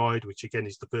polyamide, which again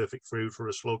is the perfect food for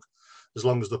a slug. As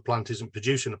long as the plant isn't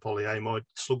producing a polyamide,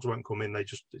 slugs won't come in.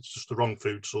 It's just the wrong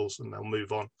food source, and they'll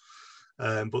move on.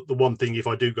 But the one thing, if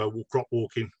I do go crop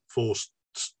walking for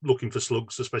looking for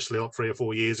slugs, especially like 3 or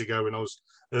 4 years ago when I was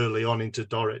early on into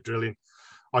direct drilling,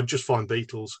 I'd just find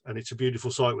beetles, and it's a beautiful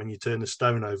sight when you turn a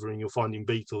stone over and you're finding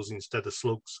beetles instead of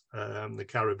slugs. The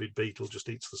carabid beetle just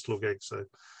eats the slug eggs, so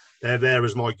they're there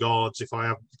as my guards. If I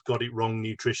have got it wrong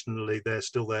nutritionally, they're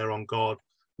still there on guard,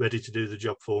 ready to do the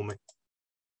job for me.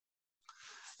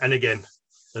 And again,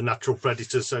 the natural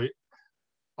predators. So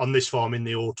on this farm in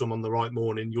the autumn, on the right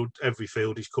morning, every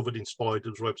field is covered in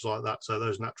spiders, webs like that. So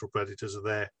those natural predators are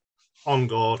there on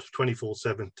guard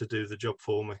 24/7 to do the job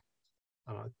for me.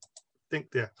 And I think,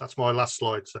 yeah, that's my last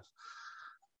slide. So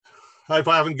I hope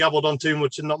I haven't gabbled on too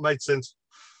much and not made sense.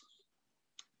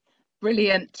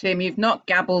 Brilliant, Tim. You've not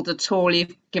gabbled at all.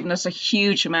 You've given us a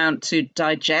huge amount to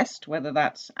digest, whether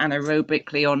that's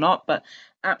anaerobically or not, but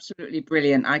absolutely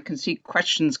brilliant. I can see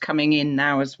questions coming in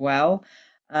now as well.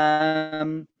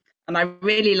 And I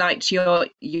really liked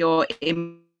your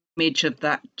image of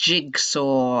that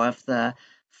jigsaw of the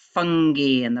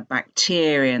fungi and the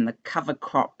bacteria and the cover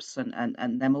crops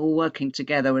and them all working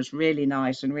together was really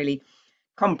nice, and really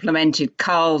complemented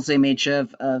Karl's image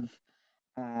of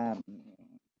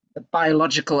the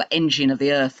biological engine of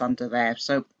the earth under there.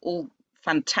 So all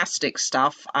fantastic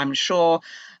stuff. I'm sure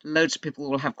loads of people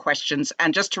will have questions.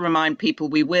 And just to remind people,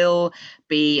 we will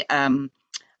be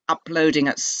uploading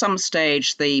at some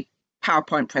stage the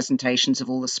PowerPoint presentations of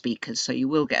all the speakers. So you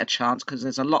will get a chance because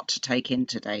there's a lot to take in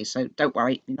today. So don't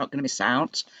worry, you're not going to miss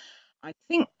out. I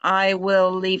think I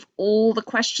will leave all the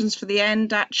questions for the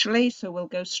end, actually. So we'll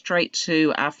go straight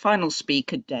to our final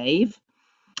speaker, Dave.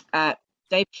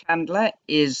 Dave Chandler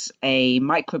is a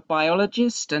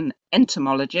microbiologist and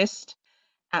entomologist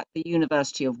at the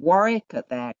University of Warwick at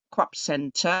their crop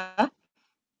centre.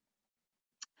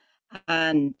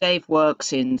 And Dave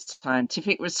works in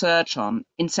scientific research on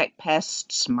insect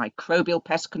pests, microbial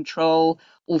pest control,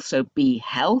 also bee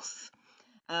health.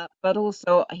 But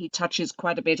also he touches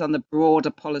quite a bit on the broader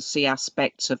policy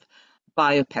aspects of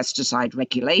biopesticide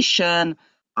regulation,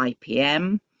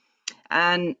 IPM,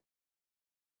 and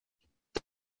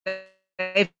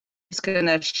Dave's going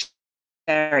to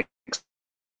share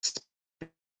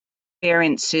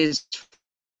experiences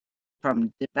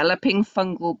from developing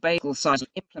fungal basal science,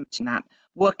 implementing that,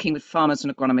 working with farmers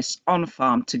and agronomists on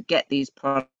farm to get these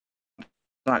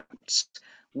products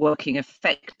working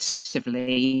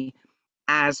effectively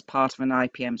as part of an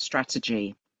IPM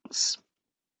strategy. So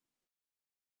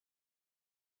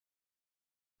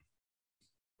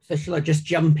shall I just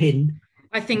jump in?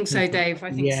 I think so, Dave.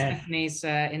 I think Yeah. Stephanie's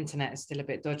internet is still a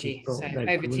bit dodgy. So The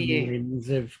over to you.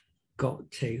 Have got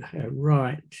to.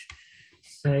 Right.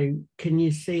 So can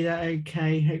you see that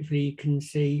okay? Hopefully you can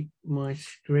see my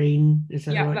screen. Is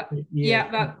that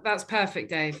right? That's perfect,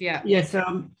 Dave. Yeah. Yeah,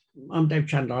 so I'm Dave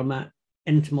Chandler. I'm an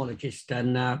entomologist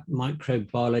and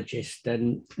microbiologist,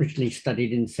 and originally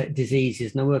studied insect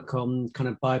diseases, and I work on kind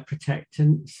of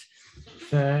bioprotectants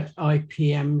for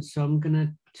IPM. So I'm going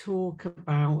to talk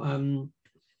about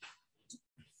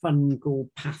fungal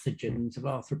pathogens of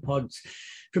arthropods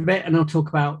for a bit, and I'll talk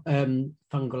about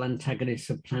fungal antagonists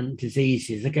of plant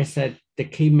diseases. I guess the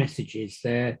key messages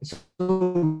there. It's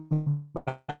all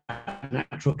about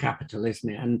natural capital, isn't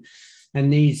it?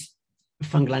 And these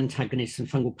fungal antagonists and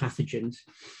fungal pathogens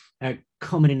are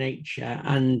common in nature,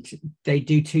 and they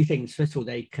do two things. First of all,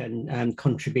 they can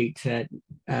contribute to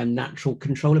natural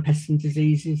control of pests and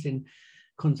diseases in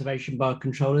conservation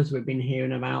biocontrollers we've been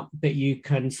hearing about, but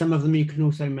some of them you can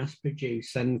also mass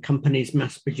produce, and companies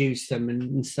mass produce them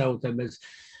and sell them as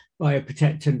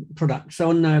bioprotectant products. So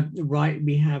on the right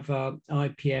we have our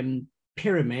IPM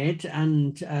pyramid,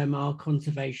 and our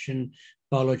conservation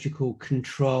biological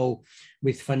control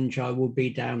with fungi will be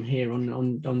down here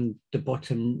on the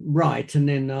bottom right, and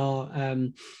then our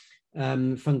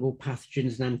fungal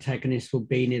pathogens and antagonists will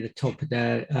be near the top of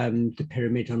the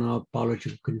pyramid on our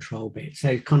biological control bit.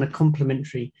 So kind of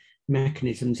complementary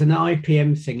mechanisms. And the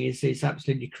IPM thing is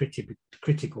absolutely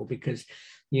critical because,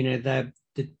 you know,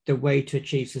 the way to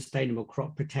achieve sustainable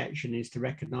crop protection is to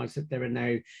recognize that there are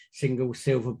no single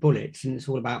silver bullets, and it's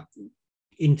all about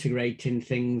integrating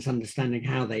things, understanding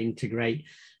how they integrate,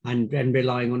 and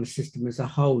relying on the system as a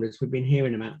whole, as we've been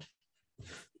hearing about.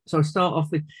 So I'll start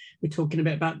off with, we're talking a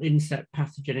bit about insect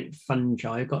pathogenic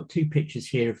fungi. I've got two pictures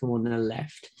here of them on the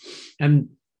left.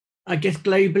 I guess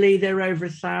globally there are over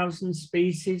 1,000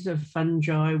 species of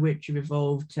fungi which have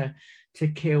evolved to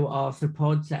kill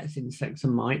arthropods, that's insects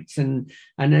and mites, and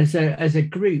as a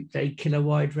group they kill a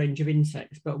wide range of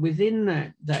insects. But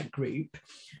within that group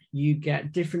you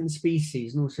get different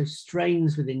species and also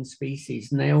strains within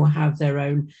species, and they all have their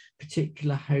own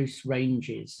particular host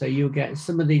ranges. So you'll get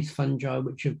some of these fungi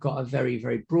which have got a very,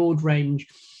 very broad range,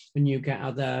 and you get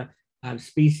other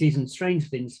species and strains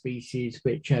within species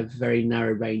which have very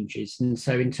narrow ranges. And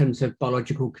so in terms of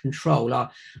biological control,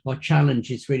 our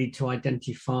challenge is really to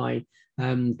identify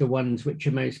the ones which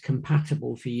are most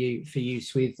compatible for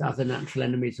use with other natural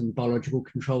enemies and biological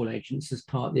control agents as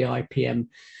part of the IPM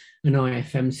and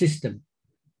IFM system.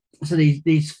 So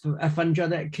these fungi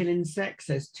that kill insects,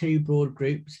 there's two broad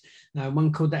groups.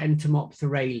 One called the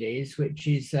Entomophthalales, which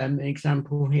is an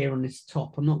example here on this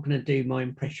top. I'm not going to do my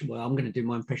impression. Well, I'm going to do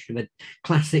my impression of a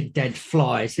classic dead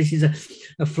fly. So this is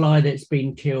a fly that's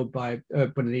been killed by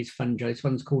one of these fungi. This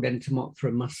one's called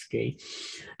Entomoptera musci.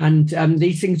 And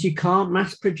these things, you can't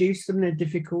mass produce them. They're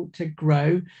difficult to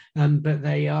grow, but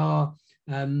they are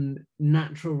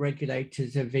natural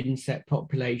regulators of insect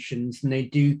populations, and they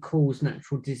do cause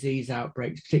natural disease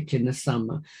outbreaks, particularly in the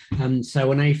summer.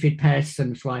 So on aphid pests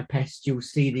and fly pests, you'll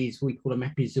see these, we call them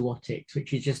epizootics,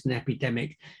 which is just an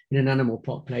epidemic in an animal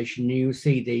population. You'll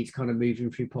see these kind of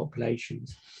moving through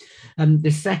populations.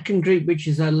 The second group, which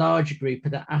is a larger group, are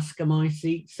the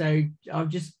Ascomycetes. So I've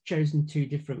just chosen two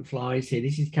different flies here.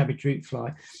 This is cabbage root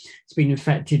fly. It's been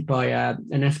infected by an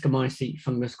Ascomycete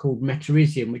fungus called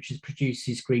Metarhizium, which is producing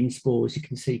produces green spores, you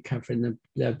can see covering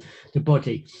the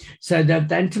body. So the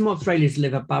entomophthalus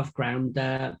live above ground.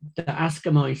 The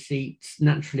ascomycetes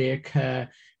naturally occur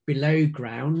below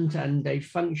ground, and they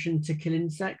function to kill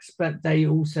insects, but they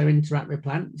also interact with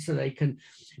plants, so they can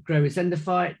grow as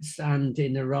endophytes and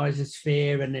in the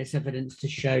rhizosphere, and there's evidence to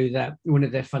show that one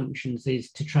of their functions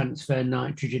is to transfer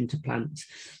nitrogen to plants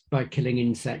by killing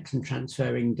insects and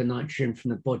transferring the nitrogen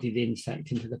from the body of the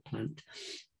insect into the plant.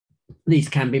 These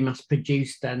can be mass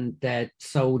produced and they're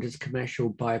sold as commercial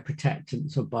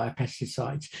bioprotectants or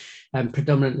biopesticides,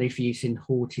 predominantly for use in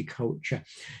horticulture.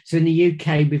 So in the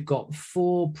UK, we've got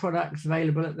 4 products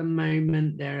available at the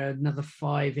moment. There are another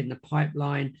 5 in the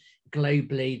pipeline.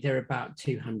 Globally, there are about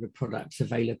 200 products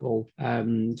available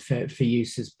for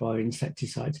use as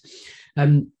bioinsecticides.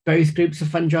 Both groups of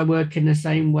fungi work in the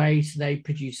same way. So they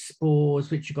produce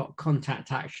spores, which have got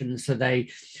contact action. So they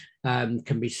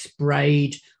can be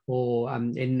sprayed, or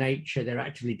in nature, they're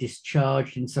actively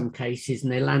discharged in some cases,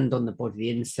 and they land on the body of the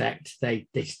insect. They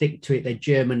stick to it, they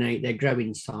germinate, they grow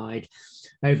inside,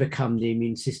 overcome the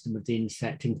immune system of the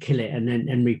insect and kill it, and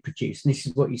then reproduce. And this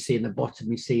is what you see in the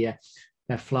bottom. You see a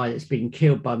fly that's been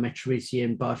killed by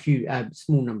metarhizium by a few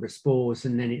small number of spores,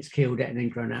 and then it's killed it and then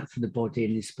grown out through the body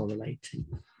and is sporulating.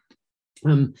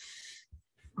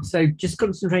 So just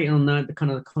concentrating on the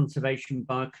kind of the conservation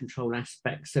biocontrol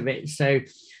aspects of it. So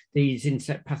these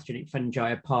insect pathogenic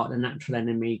fungi are part of the natural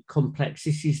enemy complex.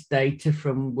 This is data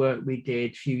from work we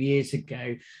did a few years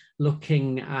ago,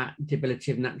 looking at the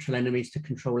ability of natural enemies to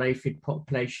control aphid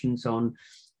populations on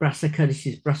brassica. This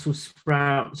is Brussels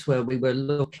sprouts, where we were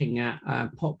looking at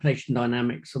population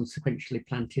dynamics on sequentially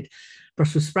planted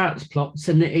Brussels sprouts plots,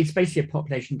 and it's basically a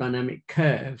population dynamic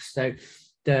curve. So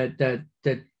the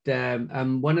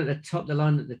one at the top, the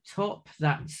line at the top,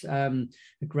 that's a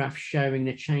graph showing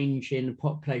the change in the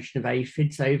population of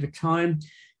aphids over time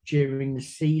during the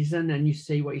season. And you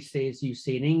see, what you see is you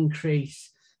see an increase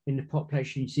in the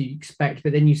population you expect,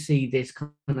 but then you see this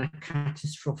kind of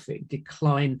catastrophic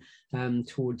decline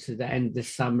towards the end of the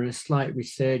summer, a slight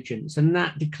resurgence, and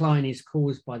that decline is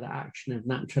caused by the action of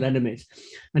natural enemies.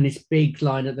 And this big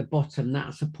line at the bottom,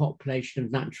 that's a population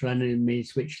of natural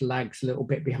enemies which lags a little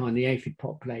bit behind the aphid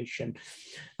population.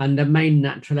 And the main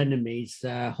natural enemies,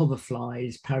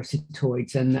 hoverflies,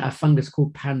 parasitoids, and a fungus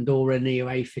called Pandora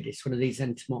neoaphidis, one of these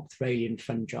entomophthalalian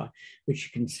fungi, which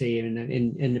you can see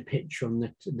in the picture on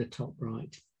the top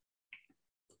right.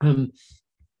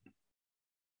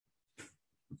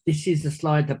 This is a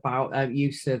slide about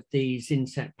use of these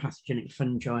insect pathogenic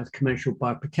fungi as commercial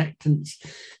bioprotectants.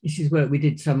 This is work we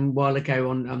did some while ago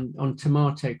on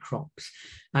tomato crops.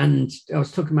 And I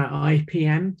was talking about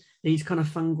IPM. These kind of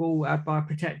fungal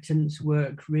bioprotectants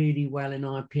work really well in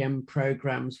IPM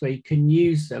programs where you can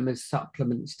use them as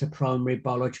supplements to primary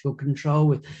biological control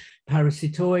with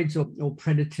parasitoids or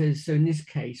predators. So in this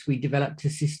case, we developed a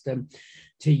system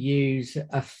to use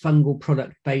a fungal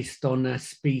product based on a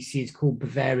species called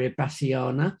Bavaria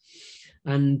bassiana.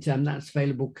 And that's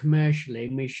available commercially.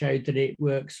 And we showed that it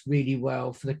works really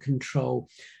well for the control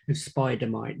of spider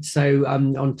mites. So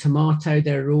on tomato,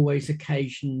 there are always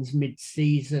occasions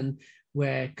mid-season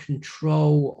where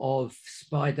control of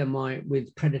spider mite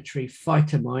with predatory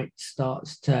phytomite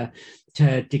starts to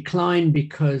decline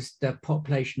because the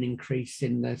population increase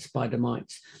in the spider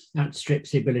mites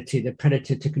outstrips the ability of the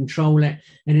predator to control it.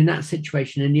 And in that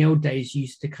situation, in the old days,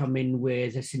 used to come in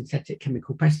with a synthetic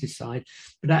chemical pesticide,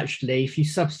 but actually if you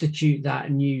substitute that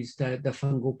and use the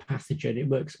fungal pathogen, it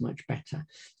works much better.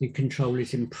 The control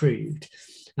is improved.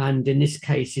 And in this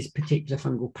case, this particular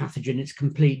fungal pathogen is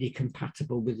completely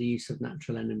compatible with the use of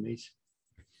natural enemies.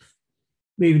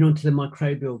 Moving on to the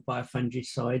microbial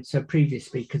biofungicide. So previous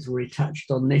speakers already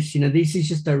touched on this. This is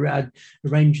just a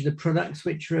range of the products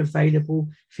which are available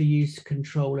for use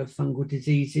control of fungal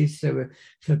diseases. So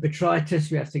for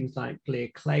botrytis, we have things like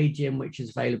Gliocladium, which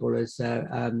is available as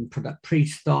a product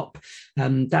pre-stop.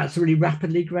 That's a really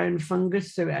rapidly growing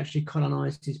fungus. So it actually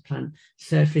colonizes plant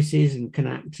surfaces and can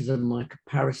act as a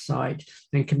mycoparasite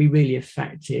and can be really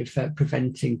effective at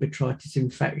preventing botrytis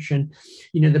infection.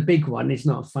 The big one is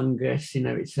not a fungus,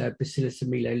 it's Bacillus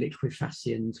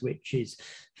ameloliquefaciens, which is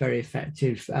very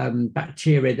effective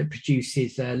bacteria that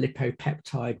produces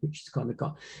lipopeptide, which has kind of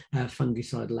got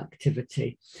fungicidal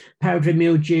activity. Powdery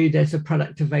mildew, there's a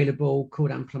product available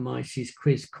called Amplomyces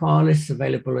quisqualis,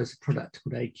 available as a product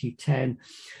called AQ10.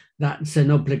 That's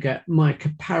an obligate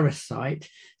mycoparasite,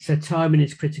 so timing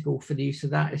is critical for the use of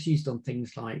that. It's used on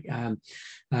things like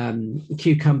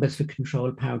cucumbers for control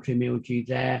of powdery mildew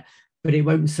there. but it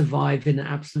won't survive in the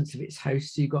absence of its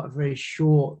host. So you've got a very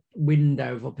short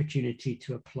window of opportunity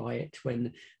to apply it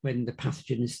when the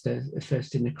pathogen is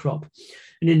first in the crop.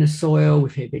 And in the soil,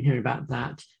 we've been hearing about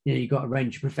that. You've got a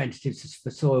range of preventatives for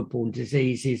soil-borne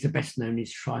diseases. The best known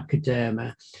is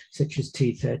trichoderma, such as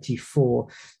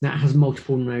T34. That has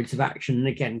multiple modes of action, and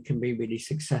again, can be really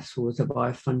successful as a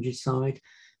biofungicide.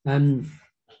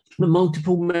 The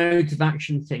multiple modes of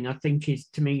action thing, I think,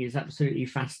 to me is absolutely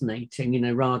fascinating.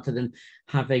 Rather than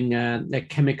having a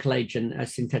chemical agent, a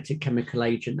synthetic chemical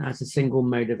agent as a single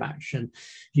mode of action,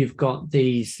 you've got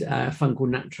these fungal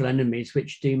natural enemies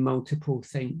which do multiple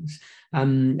things.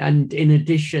 And in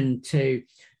addition to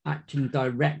acting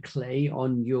directly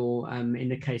on your, in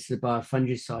the case of the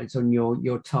biofungicides, on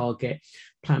your target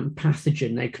plant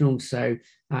pathogen, they can also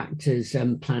act as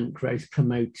plant growth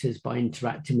promoters by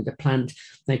interacting with the plant.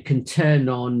 They can turn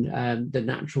on the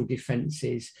natural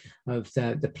defenses of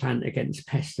the plant against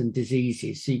pests and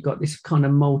diseases. So you've got this kind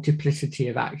of multiplicity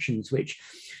of actions, which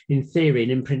in theory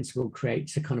and in principle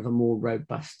creates a kind of a more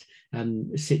robust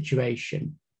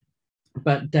situation.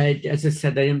 But as I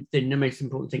said, the most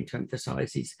important thing to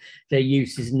emphasize is their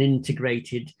use as an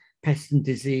integrated pest and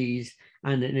disease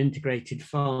and an integrated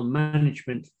farm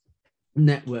management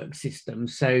network system.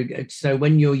 So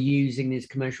when you're using these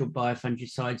commercial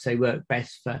biofungicides, they work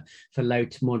best for low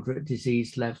to moderate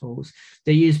disease levels.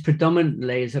 They're used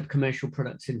predominantly as commercial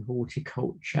products in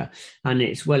horticulture, and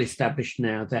it's well established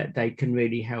now that they can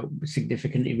really help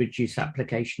significantly reduce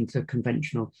applications of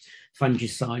conventional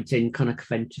fungicides in kind of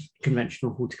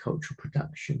conventional horticultural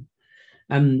production.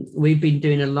 We've been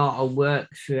doing a lot of work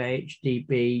through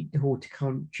HDB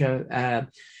horticulture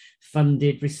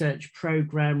funded research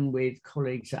program with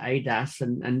colleagues at ADAS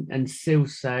and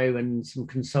SILSO and some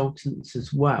consultants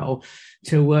as well,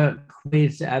 to work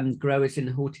with growers in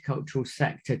the horticultural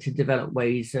sector to develop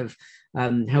ways of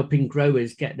helping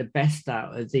growers get the best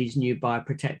out of these new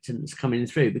bioprotectants coming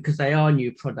through, because they are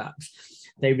new products.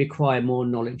 They require more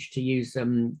knowledge to use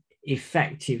them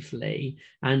effectively,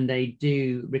 and they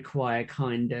do require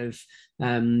kind of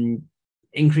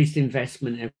increased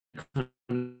investment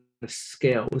and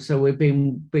skill. So we've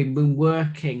been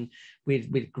working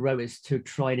with growers to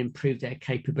try and improve their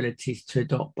capabilities to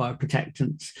adopt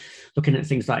bioprotectants, looking at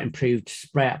things like improved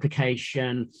spray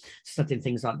application, studying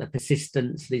things like the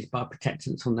persistence of these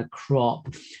bioprotectants on the crop,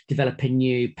 developing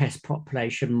new pest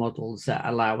population models that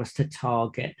allow us to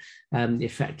target the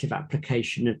effective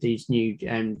application of these new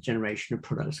generation of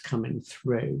products coming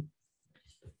through.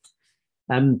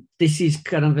 This is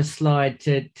kind of a slide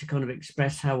to kind of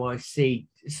express how I see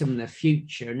some of the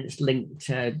future, and it's linked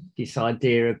to this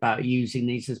idea about using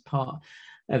these as part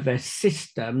of a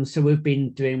system. So we've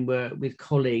been doing work with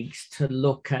colleagues to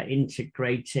look at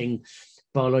integrating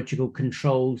biological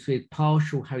controls with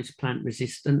partial host plant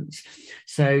resistance.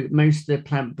 So most of the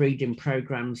plant breeding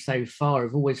programs so far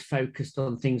have always focused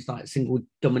on things like single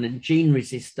dominant gene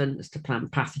resistance to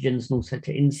plant pathogens and also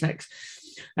to insects.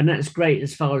 And that's great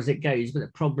as far as it goes, but the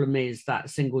problem is that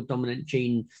single dominant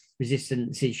gene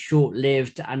resistance is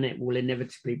short-lived and it will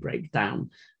inevitably break down.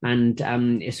 And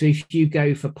so if you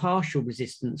go for partial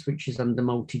resistance, which is under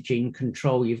multi-gene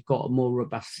control, you've got a more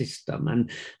robust system. And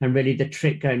really the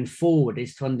trick going forward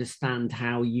is to understand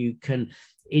how you can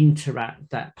interact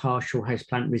that partial host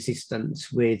plant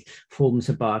resistance with forms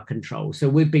of biocontrol. So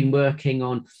we've been working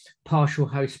on partial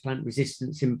host plant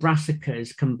resistance in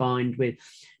brassicas combined with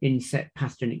insect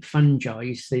pathogenic fungi.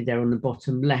 You see there on the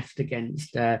bottom left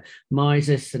against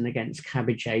mysis and against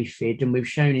cabbage aphid. And we've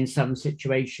shown in some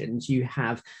situations you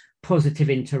have positive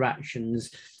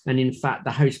interactions, and in fact the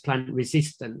host plant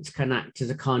resistance can act as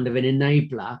a kind of an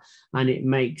enabler, and it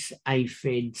makes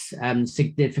aphids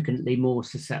significantly more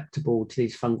susceptible to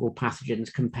these fungal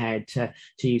pathogens compared to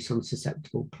use on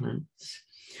susceptible plants.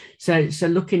 So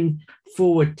looking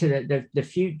forward to the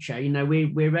future,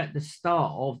 we're at the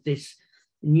start of this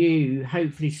new,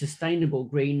 hopefully sustainable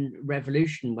green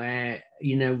revolution where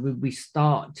we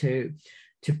start to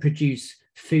produce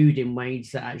food in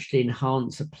ways that actually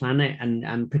enhance the planet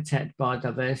and protect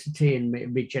biodiversity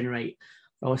and regenerate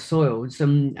our soils.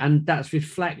 And that's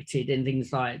reflected in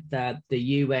things like the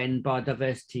UN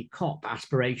biodiversity COP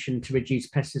aspiration to reduce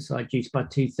pesticide use by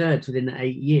 2/3 within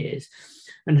 8 years.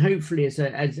 And hopefully as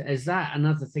that and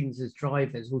other things as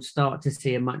drivers, we'll start to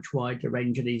see a much wider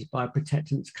range of these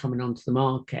bioprotectants coming onto the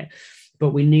market.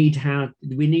 But we need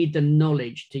the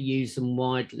knowledge to use them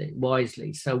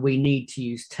wisely. So we need to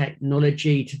use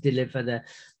technology to deliver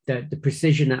the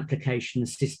precision application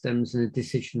systems and the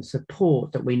decision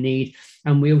support that we need.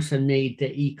 And we also need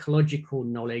the ecological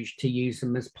knowledge to use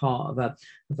them as part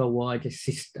of a wider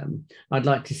system. I'd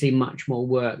like to see much more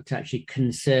work to actually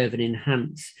conserve and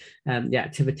enhance the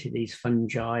activity of these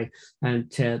fungi and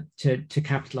to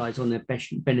capitalize on their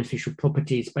beneficial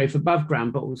properties, both above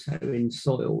ground, but also in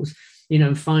soils. You know,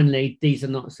 and finally, these are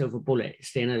not silver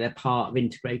bullets. You know, they're part of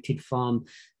integrated farm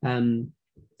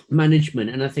management.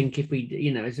 And I think if we,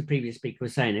 you know, as the previous speaker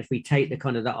was saying, if we take the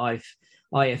kind of the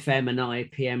IFM and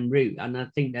IPM route, and I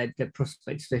think that the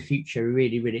prospects for the future are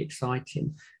really, really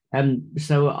exciting.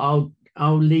 So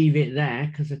I'll leave it there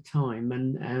because of time,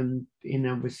 and you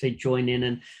know, obviously join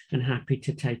in and happy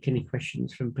to take any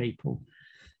questions from people.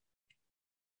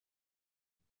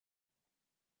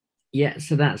 Yeah,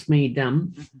 so that's me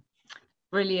done.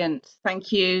 Brilliant.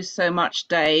 Thank you so much,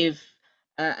 Dave.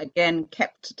 Again,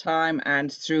 kept to time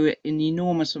and threw an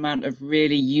enormous amount of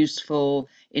really useful,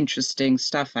 interesting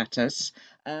stuff at us.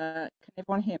 Can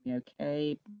everyone hear me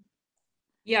okay?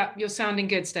 Yeah, you're sounding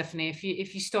good, Stephanie. If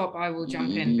you stop, I will jump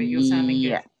in, but you're sounding good.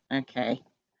 Yeah, okay.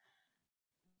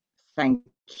 Thank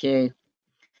you.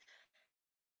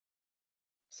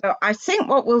 So I think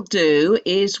what we'll do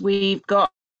is we've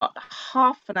got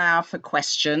half an hour for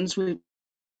questions. We've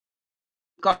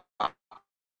got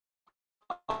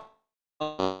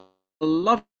a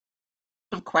lot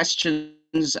of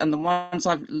questions, and the ones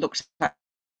I've looked at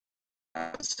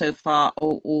so far are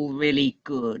all really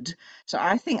good. So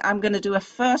I think I'm going to do a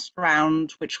first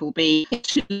round, which will be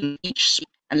each,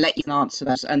 and let you answer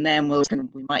those, and then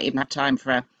we might even have time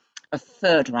for a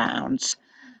third round.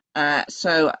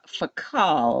 So for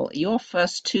Karl, your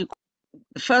first two,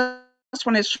 the first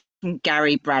one is from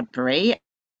Gary Bradbury,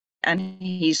 and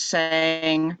he's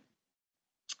saying,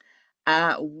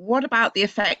 what about the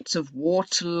effects of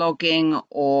waterlogging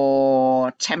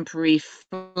or temporary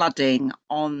flooding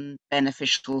on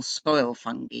beneficial soil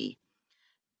fungi?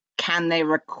 Can they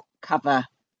recover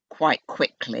quite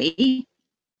quickly?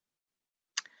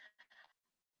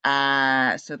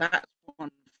 So that's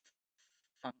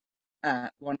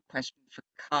one question for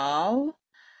Karl.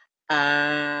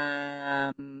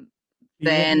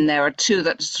 Then there are two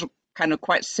that's kind of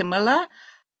quite similar.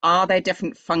 Are they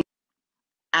different fungi?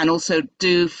 And also,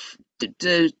 do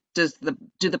the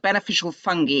beneficial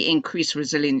fungi increase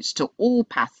resilience to all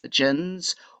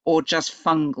pathogens or just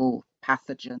fungal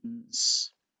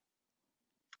pathogens?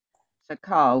 So,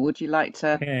 Karl, would you like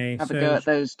to have a go at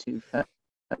those two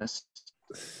first?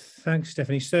 Thanks,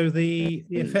 Stephanie. So the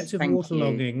effect of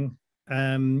waterlogging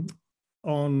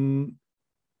on,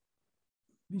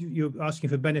 you're asking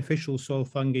for beneficial soil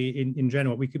fungi in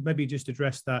general. We could maybe just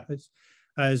address that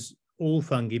as all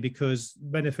fungi, because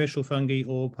beneficial fungi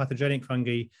or pathogenic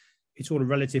fungi, it's all a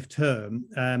relative term,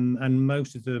 and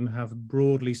most of them have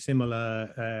broadly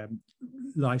similar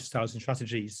lifestyles and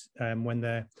strategies when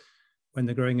they're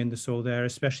growing in the soil there,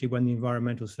 especially when the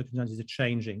environmental circumstances are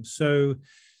changing. So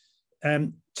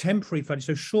temporary flooding,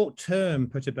 so short-term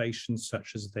perturbations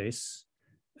such as this,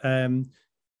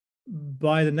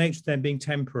 by the nature of them being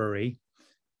temporary,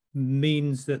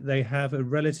 means that they have a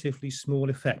relatively small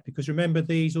effect, because remember,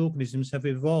 these organisms have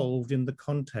evolved in the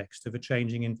context of a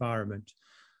changing environment.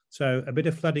 So a bit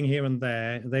of flooding here and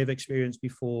there they've experienced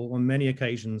before on many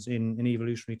occasions in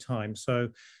evolutionary time, so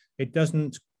it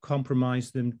doesn't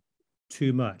compromise them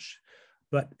too much.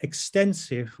 But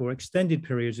extensive or extended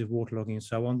periods of waterlogging and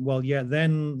so on, well, yeah,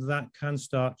 then that can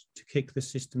start to kick the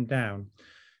system down.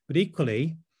 But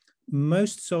equally,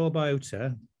 most soil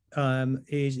biota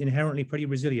is inherently pretty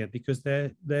resilient, because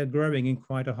they're growing in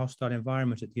quite a hostile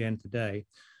environment at the end of the day.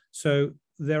 So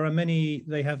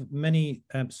they have many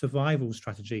survival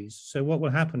strategies. So what will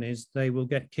happen is they will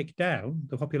get kicked down,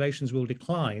 the populations will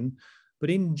decline, but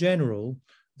in general,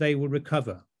 they will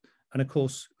recover. And of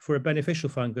course, for a beneficial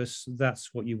fungus,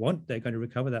 that's what you want. They're going to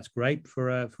recover. That's great. For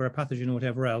a pathogen or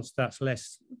whatever else, that's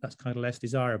kind of less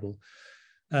desirable.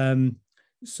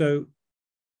 So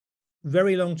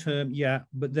very long term, yeah,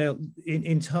 but they'll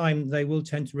in time they will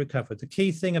tend to recover. The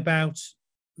key thing about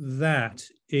that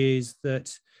is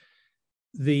that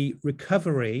the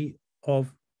recovery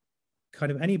of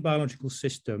kind of any biological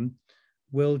system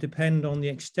will depend on the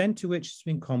extent to which it's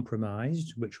been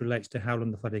compromised, which relates to how long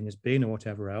the flooding has been or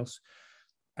whatever else,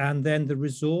 and then the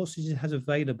resources it has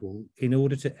available in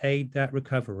order to aid that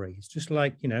recovery. It's just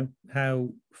like, you know, how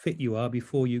fit you are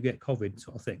before you get COVID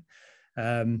sort of thing.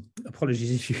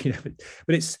 Apologies if you know,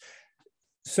 but it's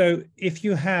so if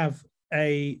you have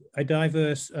a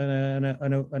diverse and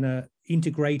a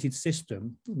integrated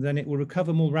system, then it will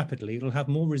recover more rapidly. It'll have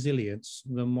more resilience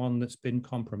than one that's been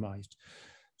compromised.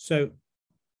 So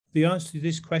the answer to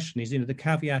this question is, the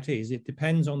caveat is it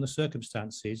depends on the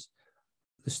circumstances,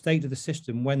 the state of the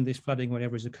system when this flooding,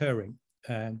 whatever is occurring.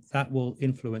 That will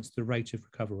influence the rate of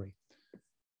recovery.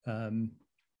 And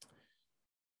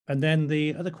then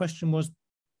the other question was,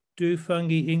 do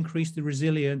fungi increase the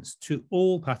resilience to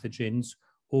all pathogens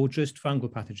or just fungal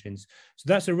pathogens? So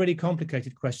that's a really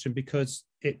complicated question, because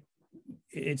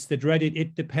it's the dreaded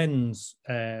 "it depends"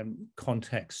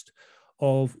 context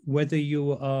of whether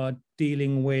you are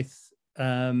dealing with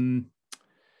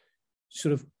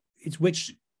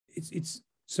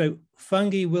so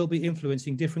fungi will be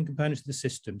influencing different components of the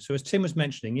system. So as Tim was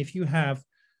mentioning, if you have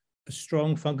a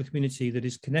strong fungal community that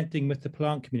is connecting with the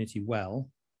plant community well,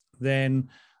 then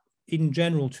in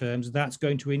general terms, that's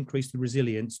going to increase the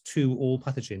resilience to all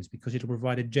pathogens, because it'll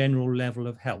provide a general level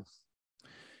of health.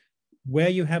 Where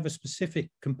you have a specific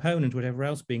component, whatever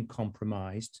else, being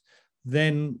compromised,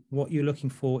 then what you're looking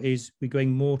for is we're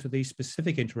going more to these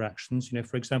specific interactions,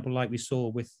 for example, like we saw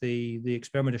with the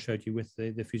experiment I showed you with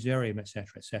the fusarium, et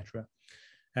cetera, et cetera.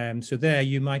 So there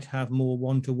you might have more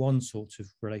one-to-one sorts of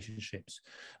relationships.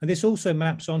 And this also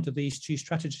maps onto these two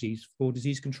strategies for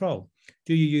disease control.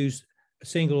 Do you use a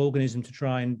single organism to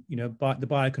try and, the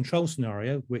biocontrol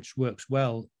scenario, which works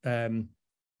well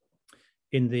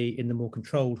in the more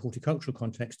controlled horticultural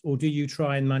context, or do you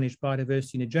try and manage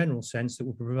biodiversity in a general sense that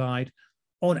will provide,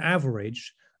 on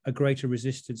average, a greater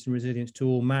resistance and resilience to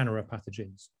all manner of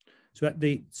pathogens?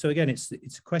 So again, it's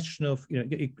a question of,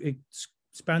 it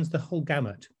spans the whole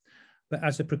gamut. But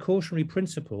as a precautionary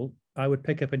principle, I would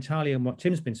pick up entirely on what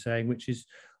Tim's been saying, which is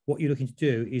what you're looking to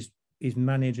do is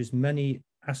manage as many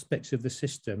aspects of the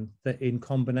system that in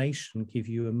combination give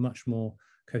you a much more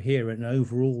coherent and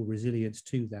overall resilience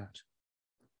to that.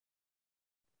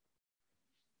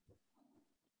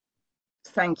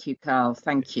 Thank you, Karl.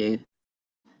 Thank you.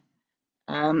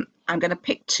 I'm going to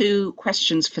pick two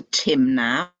questions for Tim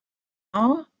now.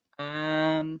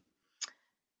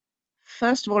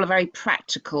 First of all, a very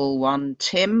practical one,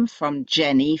 Tim, from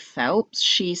Jenny Phelps.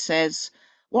 She says,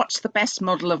 what's the best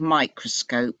model of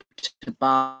microscope to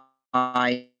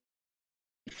buy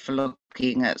for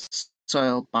looking at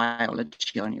soil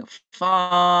biology on your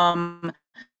farm?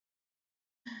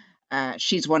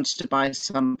 She's wanted to buy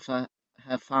some for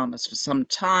her farmers for some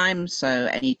time, so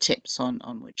any tips on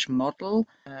which model?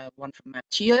 One from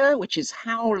Mathieu, which is,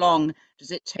 how long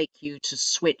does it take you to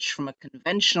switch from a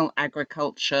conventional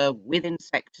agriculture with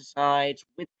insecticides,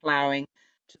 with ploughing,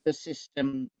 to the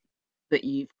system that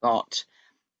you've got?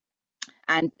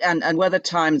 And were there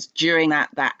times during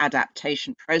that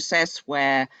adaptation process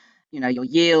where your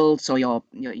yields or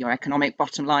your economic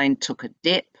bottom line took a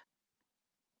dip?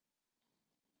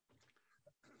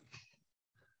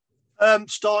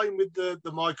 Starting with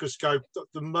the microscope,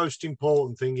 the most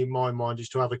important thing in my mind is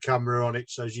to have a camera on it,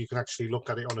 so as you can actually look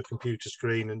at it on a computer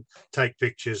screen and take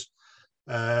pictures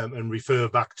and refer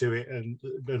back to it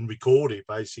and record it,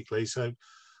 basically. So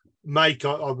make,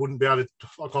 I wouldn't be able to,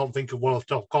 I can't think of one off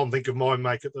the top, can't think of mine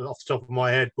make off the top of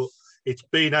my head, but it's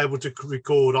being able to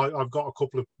record. I've got a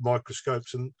couple of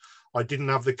microscopes and I didn't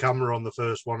have the camera on the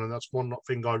first one, and that's one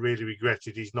thing I really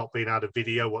regretted, is not being able to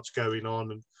video what's going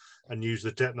on and use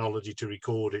the technology to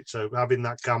record it. So having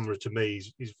that camera to me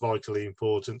is vitally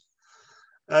important.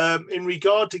 In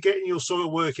regard to getting your soil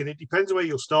working, it depends where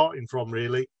you're starting from,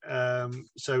 really.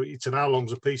 So it's an how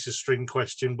long's a piece of string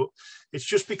question, but it's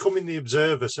just becoming the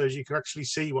observer, so as you can actually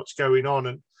see what's going on.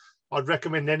 And I'd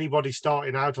recommend anybody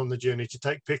starting out on the journey to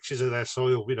take pictures of their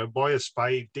soil, buy a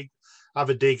spade, have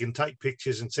a dig and take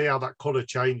pictures and see how that colour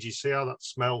changes, see how that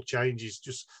smell changes,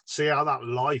 just see how that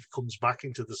life comes back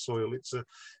into the soil.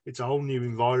 It's a whole new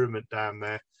environment down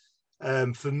there.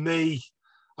 For me,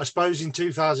 I suppose in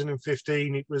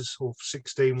 2015 it was, or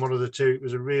 16, one of the two, it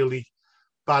was a really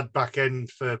bad back end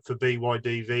for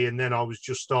BYDV, and then I was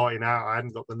just starting out. I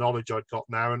hadn't got the knowledge I'd got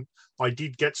now, and I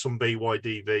did get some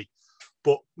BYDV,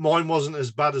 but mine wasn't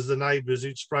as bad as the neighbours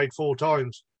who'd sprayed 4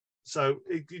 times. So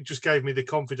it just gave me the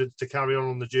confidence to carry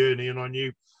on the journey, and I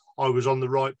knew I was on the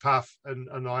right path,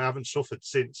 and I haven't suffered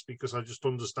since, because I just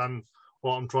understand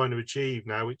what I'm trying to achieve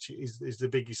now, which is the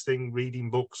biggest thing.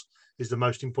 Reading books is the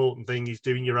most important thing, is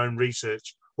doing your own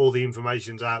research. All the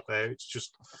information's out there. It's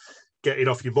just getting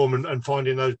off your bum and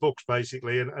finding those books,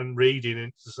 basically, and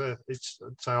reading. So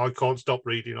I can't stop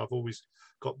reading. I've always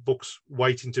got books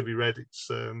waiting to be read. It's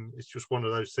just one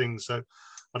of those things. So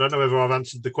I don't know whether I've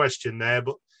answered the question there,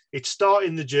 but it's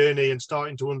starting the journey and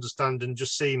starting to understand and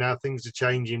just seeing how things are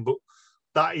changing. But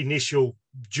that initial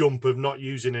jump of not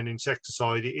using an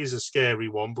insecticide, it is a scary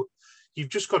one, but you've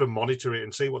just got to monitor it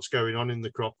and see what's going on in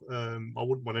the crop. I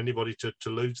wouldn't want anybody to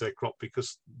lose their crop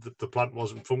because the plant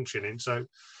wasn't functioning. So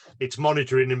it's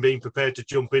monitoring and being prepared to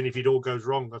jump in if it all goes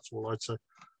wrong. That's all I'd say.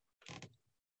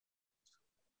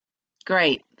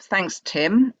 Great, thanks,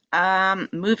 Tim.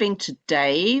 Moving to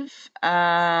Dave.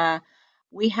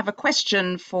 We have a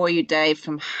question for you, Dave,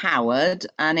 from Howard,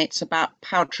 and it's about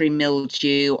powdery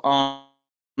mildew on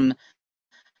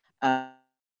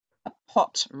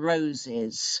pot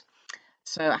roses.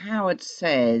 So Howard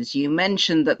says, you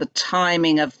mentioned that the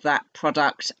timing of that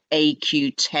product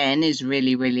AQ10 is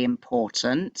really, really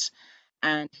important.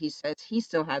 And he says he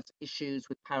still has issues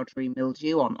with powdery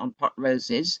mildew on pot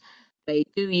roses. They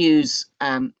do use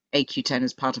AQ10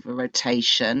 as part of a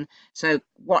rotation. So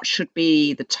what should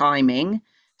be the timing,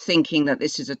 thinking that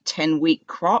this is a 10-week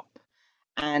crop?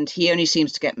 And he only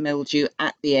seems to get mildew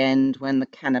at the end when the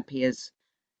canopy is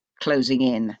closing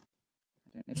in.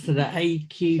 So the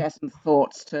AQ, share some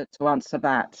thoughts to answer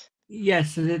that.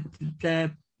 yes, so the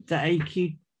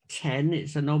AQ10,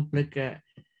 it's an obligate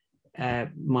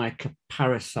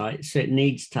mycoparasite, so it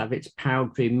needs to have its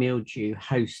powdery mildew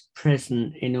host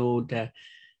present in order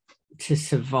to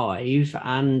survive,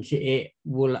 and it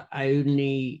will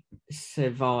only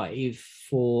survive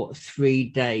for 3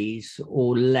 days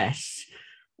or less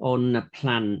on the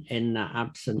plant in the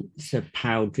absence of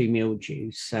powdery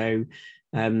mildew. So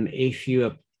if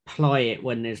you apply it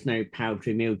when there's no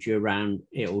powdery mildew around,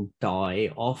 it'll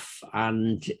die off.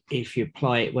 And if you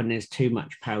apply it when there's too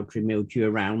much powdery mildew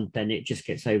around, then it just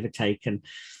gets overtaken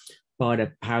by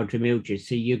the powdery mildew.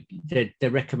 So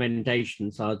the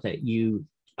recommendations are that you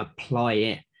apply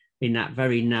it in that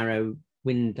very narrow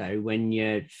window when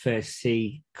you first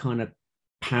see kind of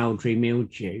powdery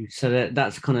mildew. So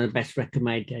that's kind of the best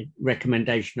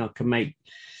recommendation I can make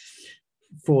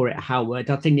for it, Howard.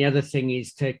 I think the other thing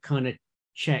is to kind of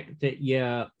check that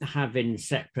you're having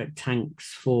separate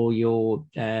tanks for your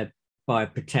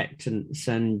bioprotectants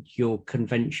and your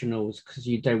conventionals, because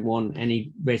you don't want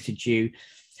any residue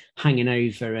hanging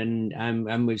over,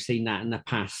 and we've seen that in the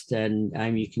past,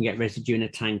 and you can get residue in a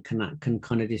tank and that can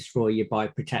kind of destroy your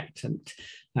bioprotectant.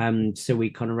 So we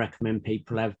kind of recommend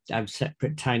people have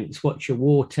separate tanks. Watch your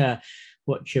water,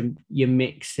 what you're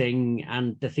mixing.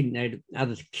 And I think the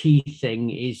other key thing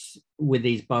is with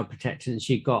these bioprotectants,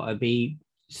 you've got to be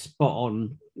spot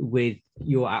on with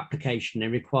your application. They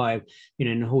require,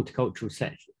 in a horticultural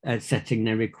setting,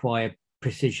 they require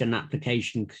precision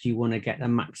application because you want to get the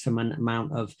maximum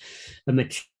amount of the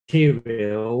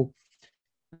material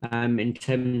in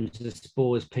terms of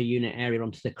spores per unit area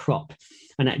onto the crop.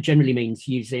 And that generally means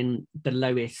using the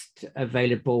lowest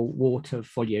available water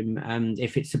volume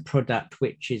if it's a product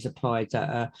which is applied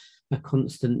at a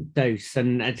constant dose.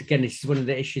 And again, this is one of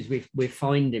the issues we're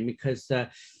finding, because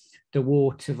the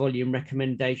water volume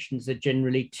recommendations are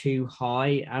generally too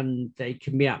high, and they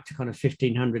can be up to kind of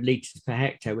 1,500 litres per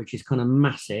hectare, which is kind of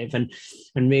massive. And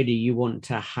really you want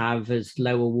to have as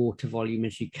low a water volume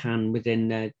as you can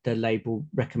within the label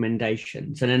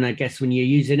recommendations. And then I guess when you're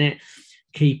using it,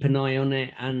 keep an eye on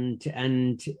it.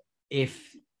 And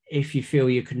if you feel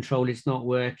your control is not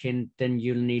working, then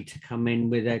you'll need to come in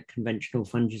with a conventional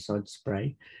fungicide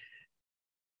spray.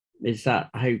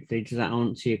 Hopefully, does that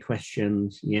answer your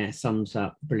questions? Yeah, thumbs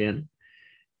up. Brilliant.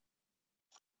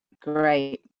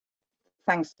 Great.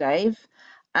 Thanks, Dave.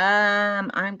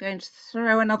 I'm going to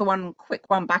throw another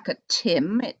quick one back at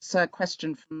Tim. It's a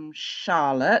question from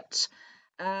Charlotte.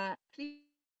 Please,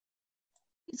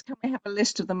 can we have a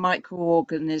list of the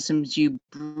microorganisms you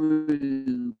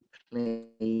brew,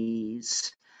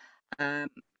 please?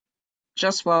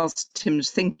 Just whilst Tim's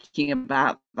thinking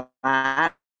about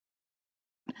that,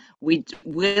 we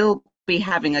will be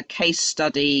having a case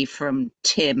study from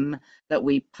Tim that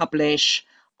we publish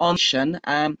on,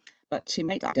 but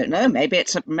Tim, I don't know, maybe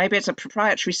it's a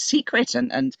proprietary secret,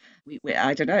 and we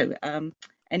I don't know.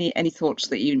 Any thoughts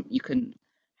that you can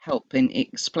help in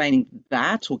explaining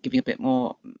that, or give you a bit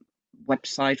more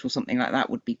website or something like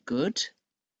that would be good.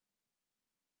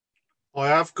 I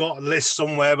have got a list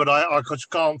somewhere, but I just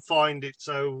can't find it,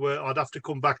 so I'd have to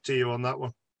come back to you on that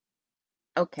one.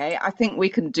 Okay, I think we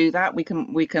can do that. We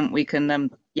can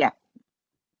yeah.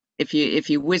 If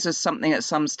you whiz us something at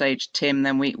some stage, Tim,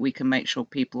 then we can make sure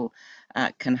people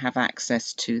can have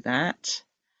access to that.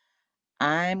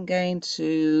 I'm going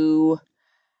to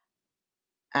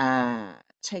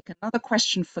take another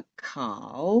question for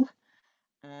Karl,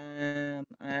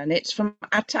 and it's from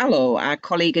Atalo, our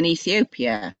colleague in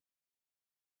Ethiopia.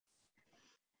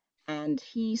 And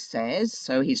he says,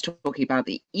 so he's talking about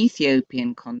the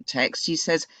Ethiopian context, he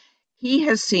says he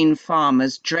has seen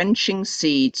farmers drenching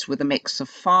seeds with a mix of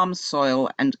farm soil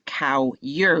and cow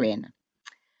urine.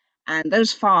 And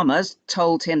those farmers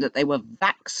told him that they were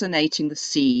vaccinating the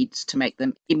seeds to make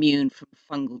them immune from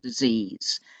fungal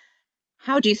disease.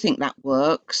 How do you think that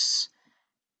works?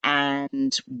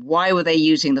 And why were they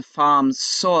using the farm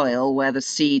soil where the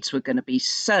seeds were going to be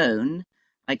sown?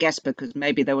 I guess because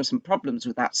maybe there were some problems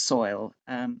with that soil.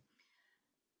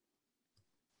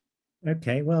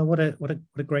 Okay, well, what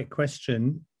a great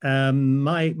question.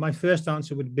 My first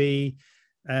answer would be,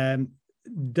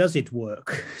 does it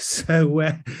work? So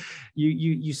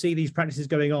you see these practices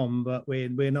going on, but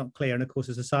we're not clear. And of course,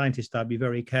 as a scientist, I'd be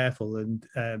very careful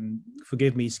and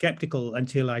forgive me, skeptical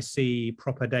until I see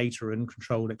proper data and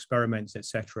controlled experiments,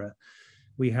 etc.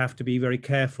 We have to be very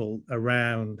careful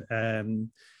around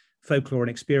folklore and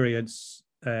experience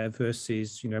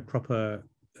versus proper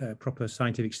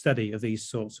scientific study of these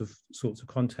sorts of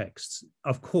contexts.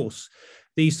 Of course,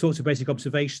 these sorts of basic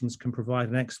observations can provide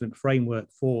an excellent framework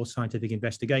for scientific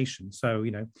investigation. So,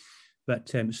 but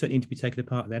certainly need to be taken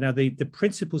apart there. Now, the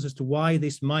principles as to why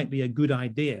this might be a good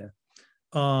idea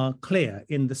are clear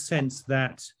in the sense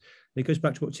that it goes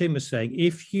back to what Tim was saying.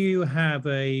 If you have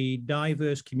a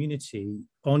diverse community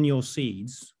on your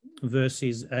seeds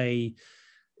versus a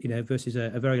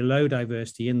very low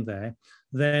diversity in there,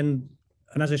 then,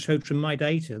 and as I showed from my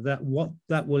data, that what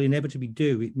that will inevitably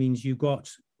do, it means you've got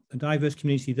a diverse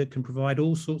community that can provide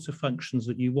all sorts of functions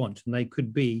that you want. And they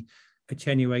could be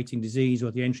attenuating disease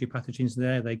or the entry pathogens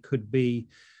there. They could be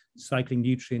cycling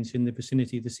nutrients in the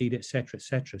vicinity of the seed, et cetera, et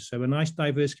cetera. So a nice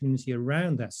diverse community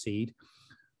around that seed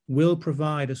will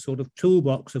provide a sort of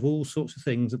toolbox of all sorts of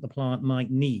things that the plant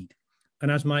might need. And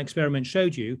as my experiment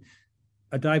showed you,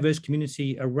 a diverse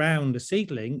community around a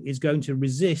seedling is going to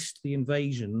resist the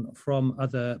invasion from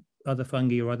other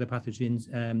fungi or other pathogens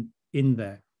in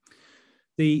there.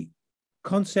 The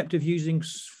concept of using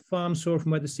farm soil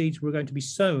from where the seeds were going to be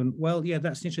sown, well, yeah,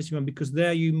 that's an interesting one, because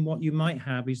there what you might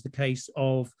have is the case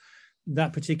of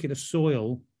that particular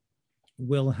soil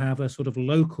will have a sort of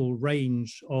local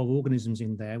range of organisms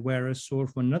in there, whereas soil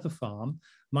from another farm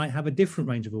might have a different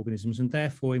range of organisms and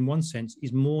therefore, in one sense,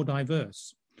 is more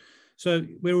diverse. So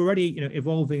we're already,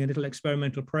 evolving a little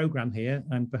experimental program here,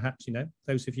 and perhaps,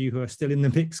 those of you who are still in the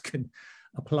mix can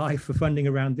apply for funding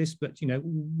around this, but,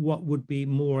 what would be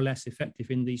more or less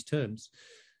effective in these terms?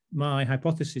 My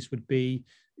hypothesis would be,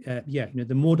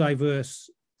 the more diverse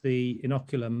the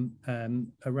inoculum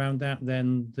around that,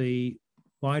 then the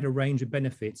wider range of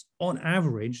benefits, on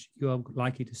average, you are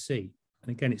likely to see.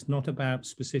 And again, it's not about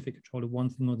specific control of one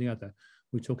thing or the other.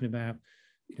 We're talking about,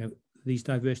 these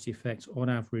diversity effects on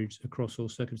average across all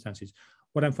circumstances.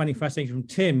 What I'm finding fascinating from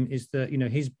Tim is that,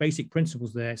 his basic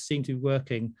principles there seem to be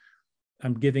working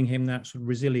and giving him that sort of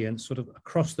resilience sort of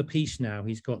across the piece now.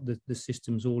 He's got the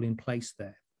systems all in place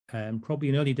there. Probably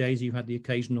in early days, you had the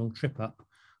occasional trip up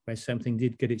where something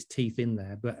did get its teeth in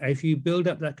there. But if you build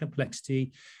up that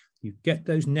complexity, you get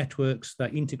those networks,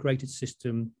 that integrated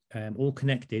system all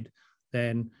connected,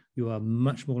 then you are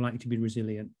much more likely to be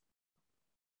resilient.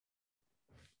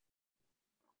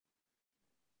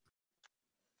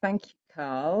 Thank you,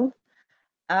 Karl.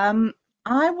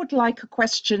 I would like a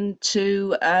question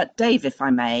to Dave, if I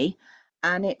may,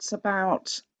 and it's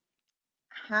about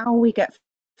how we get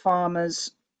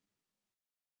farmers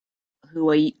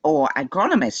or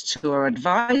agronomists who are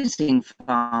advising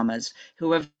farmers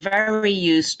who are very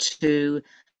used to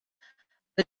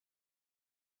the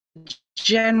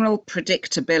general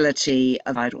predictability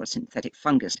of or synthetic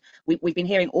fungus. We've been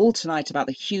hearing all tonight about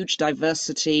the huge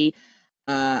diversity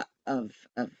of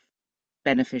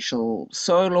beneficial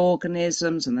soil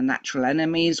organisms and the natural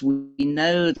enemies. We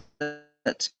know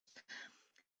that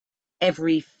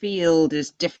every field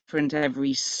is different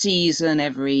every season,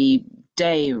 every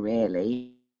day,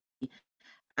 really.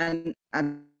 And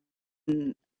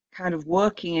kind of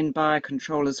working in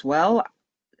biocontrol as well,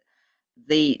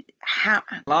 the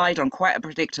relied on quite a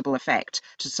predictable effect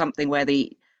to something where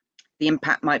the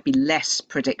impact might be less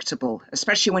predictable,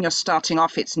 especially when you're starting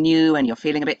off, it's new and you're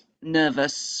feeling a bit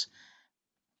nervous.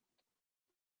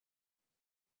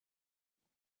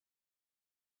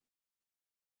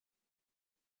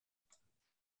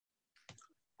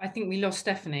 I think we lost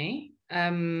Stephanie.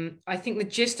 I think the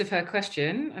gist of her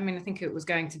question, I think it was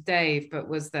going to Dave, but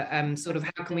was that sort of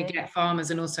how can we get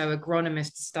farmers and also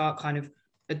agronomists to start kind of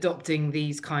adopting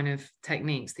these kind of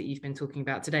techniques that you've been talking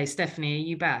about today. Stephanie, are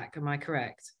you back? Am I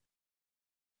correct?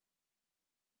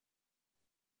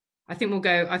 I think we'll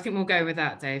go with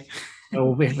that, Dave.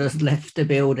 Oh, we've just left the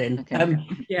building. Okay.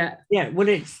 Yeah. Well,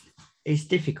 it's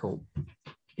difficult,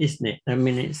 isn't it?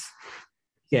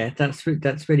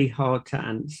 That's really hard to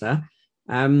answer,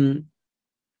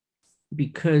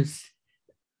 because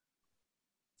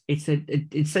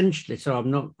essentially, so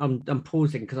I'm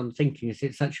pausing because I'm thinking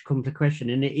it's such a complex question,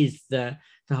 and it is the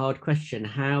hard question.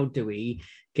 How do we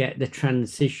get the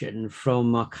transition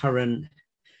from our current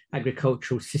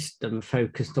agricultural system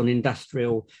focused on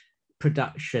industrial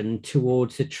production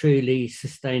towards a truly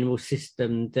sustainable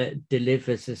system that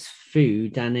delivers us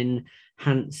food and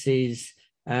enhances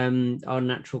our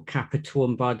natural capital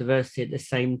and biodiversity at the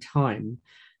same time?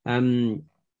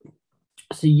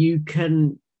 So you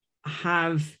can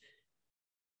have,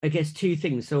 I guess, two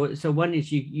things. So one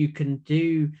is you can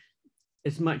do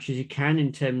as much as you can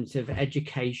in terms of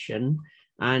education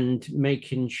and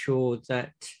making sure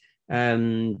that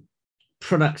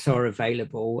products are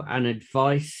available and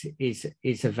advice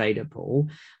is available.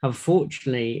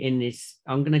 Unfortunately, in this,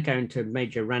 I'm going to go into a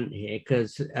major rant here,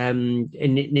 because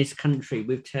in this country,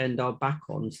 we've turned our back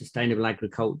on sustainable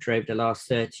agriculture over the last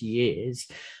 30 years.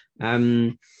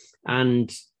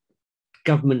 And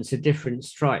governments of different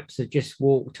stripes have just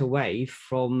walked away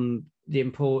from the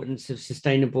importance of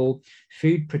sustainable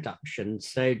food production.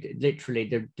 So literally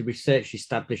the research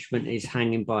establishment is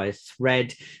hanging by a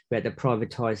thread. We had the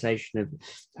privatisation of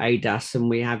ADAS, and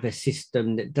we have a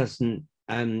system that doesn't,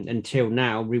 until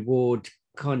now, reward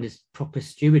kind of proper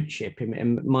stewardship,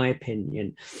 in my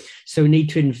opinion. So we need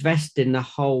to invest in the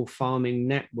whole farming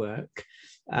network,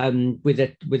 with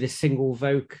a single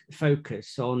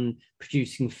focus on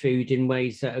producing food in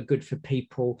ways that are good for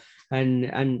people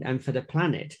and for the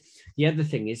planet. The other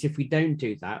thing is, if we don't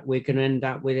do that, we're going to end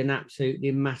up with an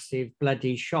absolutely massive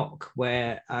bloody shock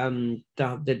where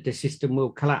the system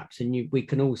will collapse, and we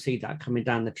can all see that coming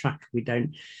down the track if we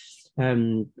don't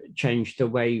change the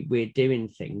way we're doing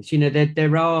things. You know,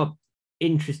 there are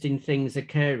interesting things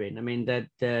occurring. I mean, the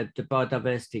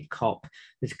biodiversity COP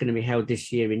that's going to be held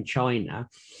this year in China.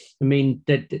 I mean,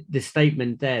 the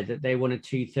statement there that they want a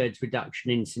 2/3 reduction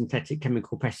in synthetic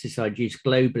chemical pesticide use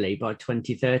globally by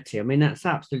 2030. I mean, that's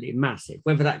absolutely massive.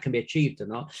 Whether that can be achieved or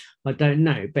not, I don't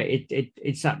know, but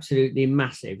it's absolutely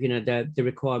massive. You know, the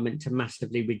requirement to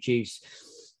massively reduce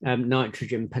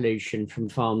nitrogen pollution from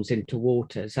farms into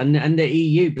waters, and the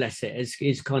EU, bless it,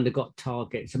 is kind of got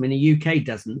targets. I mean, the UK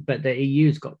doesn't, but the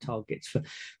EU's got targets for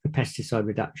pesticide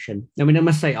reduction. I mean, I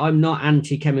must say, I'm not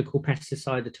anti-chemical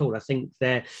pesticide at all. I think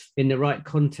they're, in the right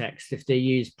context, if they're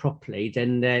used properly,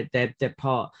 then they're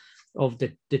part of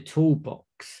the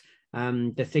toolbox.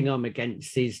 The thing I'm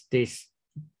against is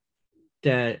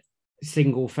the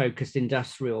single focused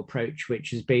industrial approach,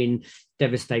 which has been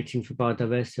devastating for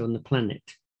biodiversity on the planet.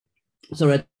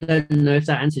 So I don't know if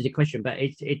that answers your question, but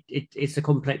it's a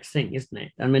complex thing, isn't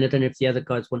it? I mean, I don't know if the other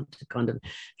guys want to kind of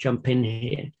jump in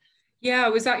here. Yeah, I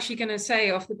was actually going to say,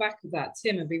 off the back of that,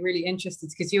 Tim, I'd be really interested,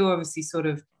 because you're obviously sort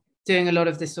of doing a lot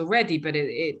of this already, but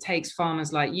it takes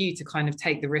farmers like you to kind of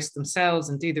take the risk themselves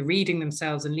and do the reading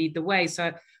themselves and lead the way. So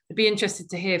I'd be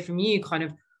interested to hear from you, kind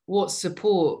of, what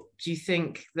support do you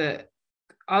think that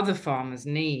other farmers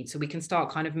need so we can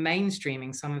start kind of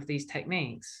mainstreaming some of these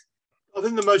techniques? I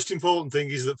think the most important thing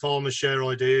is that farmers share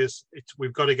ideas.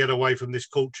 We've got to get away from this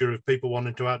culture of people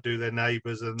wanting to outdo their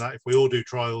neighbours, and that if we all do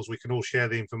trials, we can all share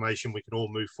the information, we can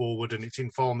all move forward, and it's in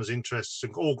farmers' interests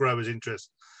and all growers' interests.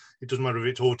 It doesn't matter if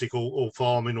it's horticulture or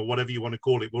farming or whatever you want to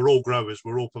call it. We're all growers.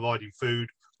 We're all providing food.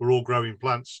 We're all growing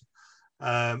plants.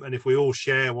 And if we all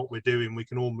share what we're doing, we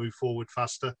can all move forward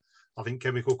faster. I think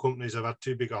chemical companies have had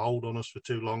too big a hold on us for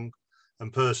too long.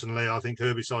 And personally, I think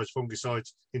herbicides,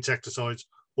 fungicides, insecticides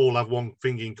all have one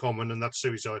thing in common, and that's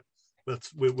suicide. But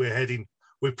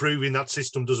we're proving that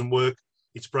system doesn't work.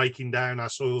 It's breaking down. Our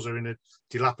soils are in a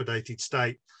dilapidated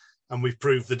state, and we've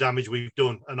proved the damage we've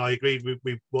done. And I agreed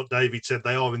with what David said.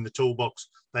 They are in the toolbox.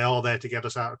 They are there to get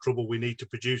us out of trouble. We need to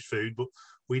produce food, but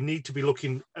we need to be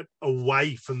looking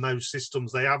away from those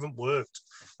systems. They haven't worked,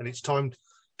 and it's time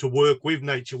to work with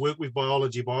nature, work with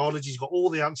biology. Biology's got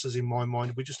all the answers in my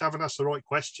mind. We just haven't asked the right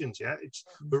questions yet.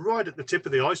 We're right at the tip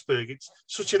of the iceberg. It's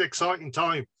such an exciting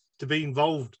time to be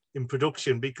involved in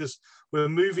production, because we're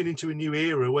moving into a new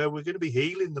era where we're going to be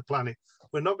healing the planet.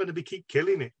 We're not going to keep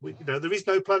killing it. There is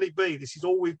no planet B. This is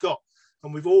all we've got.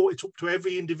 And it's up to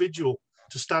every individual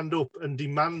to stand up and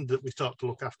demand that we start to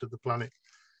look after the planet.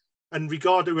 And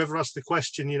regardless, whoever asks the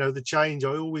question, the change,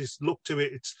 I always look to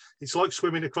it. It's like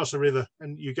swimming across a river,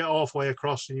 and you get halfway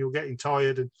across and you're getting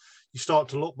tired, and you start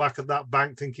to look back at that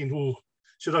bank thinking, oh,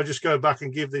 should I just go back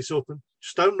and give this up? And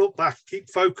just don't look back. Keep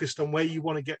focused on where you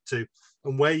want to get to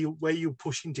and where you're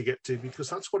pushing to get to, because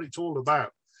that's what it's all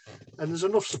about. And there's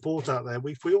enough support out there.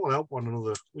 If we all help one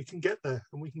another, we can get there,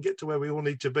 and we can get to where we all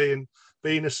need to be, and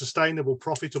be in a sustainable,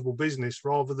 profitable business,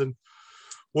 rather than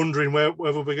wondering whether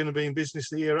we're going to be in business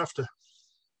the year after.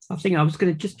 I think I was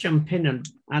going to just jump in and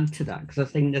add to that, because I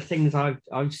think the things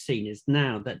I've seen is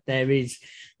now that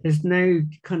there's no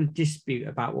kind of dispute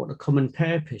about what the common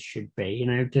purpose should be. You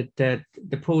know, the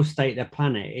poor state of the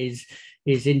planet is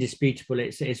indisputable.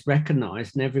 It's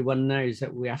recognised, and everyone knows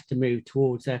that we have to move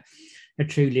towards a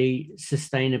truly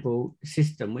sustainable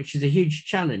system, which is a huge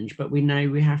challenge, but we know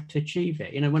we have to achieve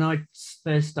it. You know, when I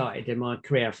first started in my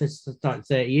career, I first started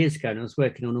 30 years ago, and I was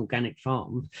working on organic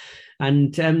farms,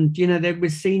 and you know, they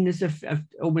was seen as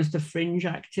almost a fringe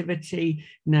activity.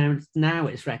 Now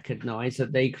it's recognised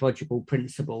that the ecological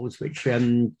principles, which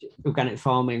organic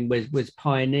farming was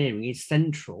pioneering, is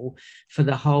central for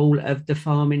the whole of the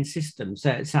farming system.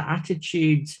 So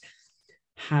attitudes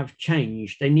have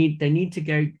changed. They need to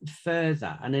go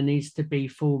further, and there needs to be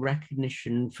full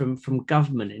recognition from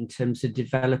government in terms of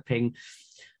developing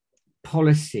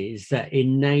policies that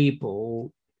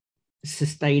enable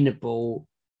sustainable,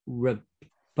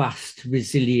 robust,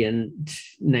 resilient,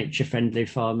 nature-friendly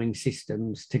farming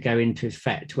systems to go into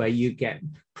effect, where you get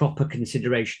proper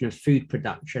consideration of food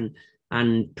production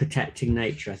and protecting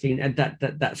nature. I think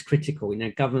that's critical. You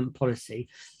know, government policy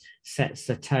sets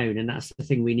the tone, and that's the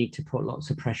thing we need to put lots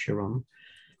of pressure on.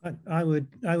 I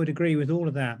would agree with all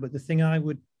of that, but the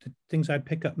things I'd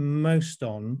pick up most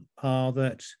on are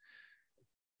that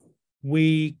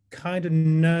we kind of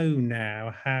know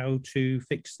now how to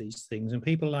fix these things, and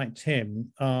people like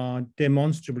Tim are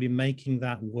demonstrably making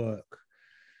that work.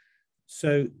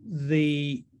 So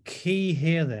the key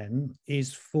here then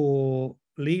is for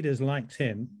leaders like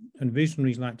Tim and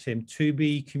visionaries like Tim to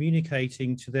be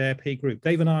communicating to their peer group.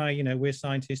 Dave and I, you know, we're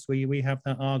scientists, we have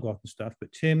that argot and stuff,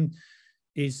 but Tim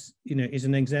is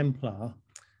an exemplar.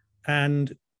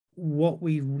 And what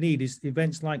we need is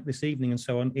events like this evening and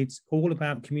so on. It's all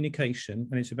about communication,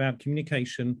 and it's about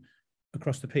communication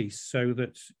across the piece, so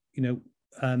that, you know,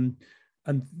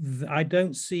 I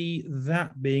don't see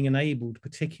that being enabled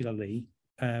particularly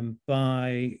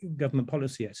by government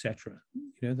policy, etc.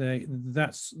 You know,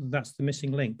 that's the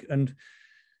missing link, and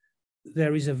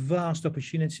there is a vast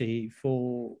opportunity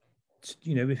for,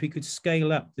 you know, if we could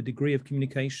scale up the degree of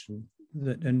communication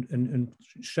that and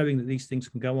showing that these things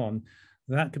can go on,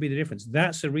 that could be the difference.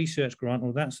 That's a research grant,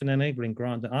 or that's an enabling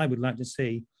grant that I would like to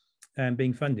see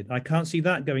being funded. I can't see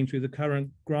that going through the current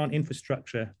grant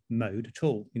infrastructure mode at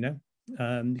all, you know,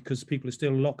 because people are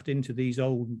still locked into these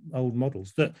old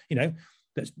models that, you know,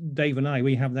 that's Dave and I,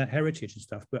 we have that heritage and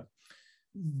stuff, but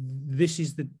this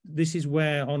is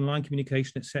where online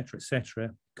communication,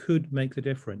 etc., could make the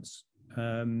difference.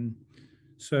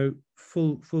 So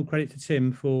full credit to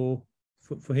Tim for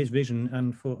his vision,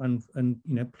 and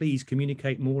you know, please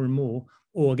communicate more and more.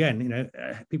 Or again, you know,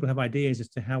 people have ideas as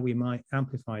to how we might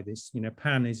amplify this. You know,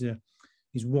 PAN is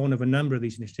one of a number of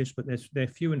these initiatives, but they're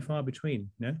few and far between.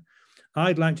 You know,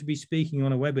 I'd like to be speaking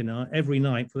on a webinar every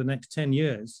night for the next 10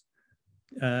 years.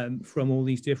 From all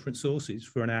these different sources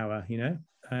for an hour, you know.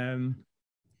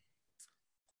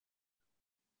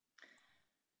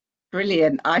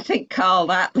 Brilliant. I think, Karl,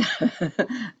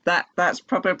 that's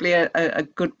probably a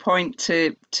good point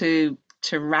to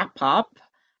wrap up.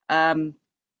 I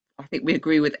think we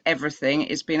agree with everything.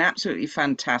 It's been absolutely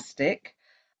fantastic.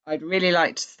 I'd really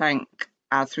like to thank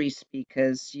our three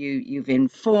speakers. You've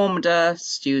informed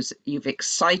us, you've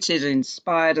excited and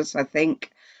inspired us, I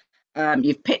think.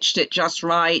 You've pitched it just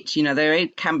right. You know, there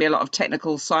can be a lot of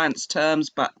technical science terms,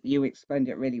 but you explained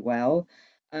it really well.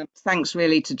 Thanks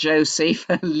really to Josie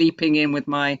for leaping in with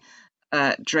my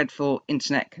dreadful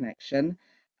internet connection.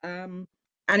 And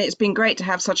it's been great to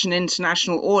have such an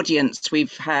international audience.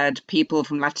 We've had people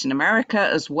from Latin America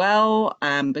as well,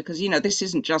 because, you know, this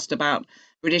isn't just about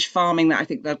British farming. That I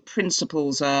think the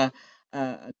principles are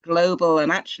global,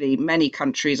 and actually many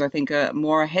countries I think are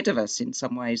more ahead of us in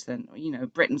some ways than, you know,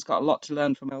 Britain's got a lot to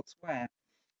learn from elsewhere.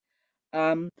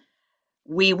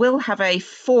 We will have a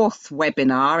fourth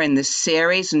webinar in this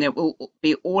series, and it will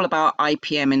be all about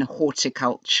IPM in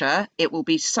horticulture. It will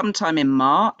be sometime in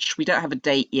March. We don't have a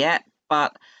date yet,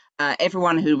 but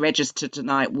everyone who registered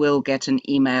tonight will get an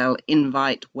email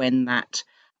invite when that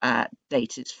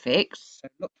date is fixed. So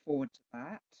look forward to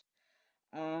that.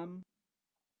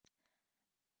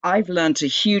 I've learned a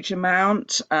huge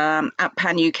amount. At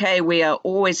Pan UK, we are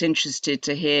always interested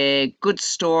to hear good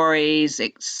stories,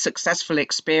 successful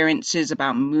experiences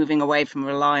about moving away from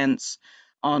reliance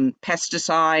on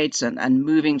pesticides and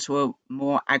moving to a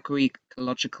more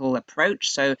agroecological approach.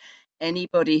 So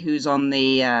anybody who's on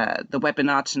the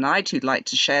webinar tonight who'd like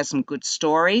to share some good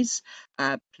stories,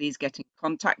 please get in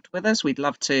contact with us. We'd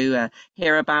love to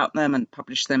hear about them and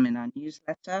publish them in our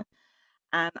newsletter.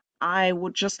 And I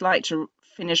would just like to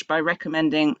finish by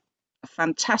recommending a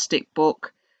fantastic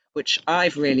book which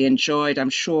I've really enjoyed. I'm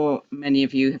sure many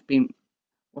of you have been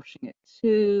watching it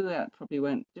too. I probably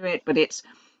won't do it, but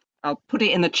I'll put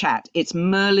it in the chat. It's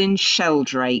Merlin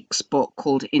Sheldrake's book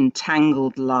called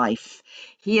Entangled Life.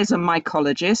 He is a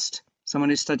mycologist, someone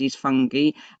who studies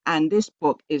fungi, and this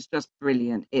book is just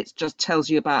brilliant. It just tells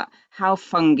you about how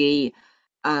fungi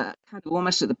kind of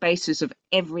almost at the basis of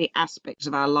every aspect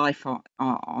of our life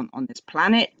on this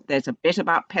planet. There's a bit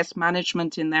about pest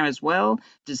management in there as well,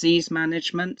 disease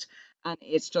management, and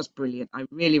it's just brilliant. I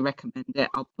really recommend it.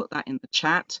 I'll put that in the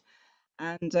chat.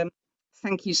 And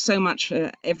thank you so much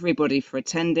for everybody for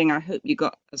attending. I hope you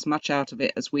got as much out of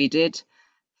it as we did.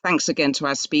 Thanks again to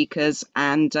our speakers.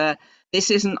 And this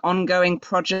is an ongoing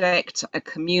project, a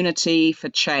community for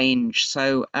change.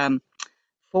 So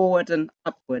forward and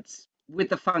upwards with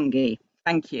the fungi.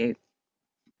 Thank you.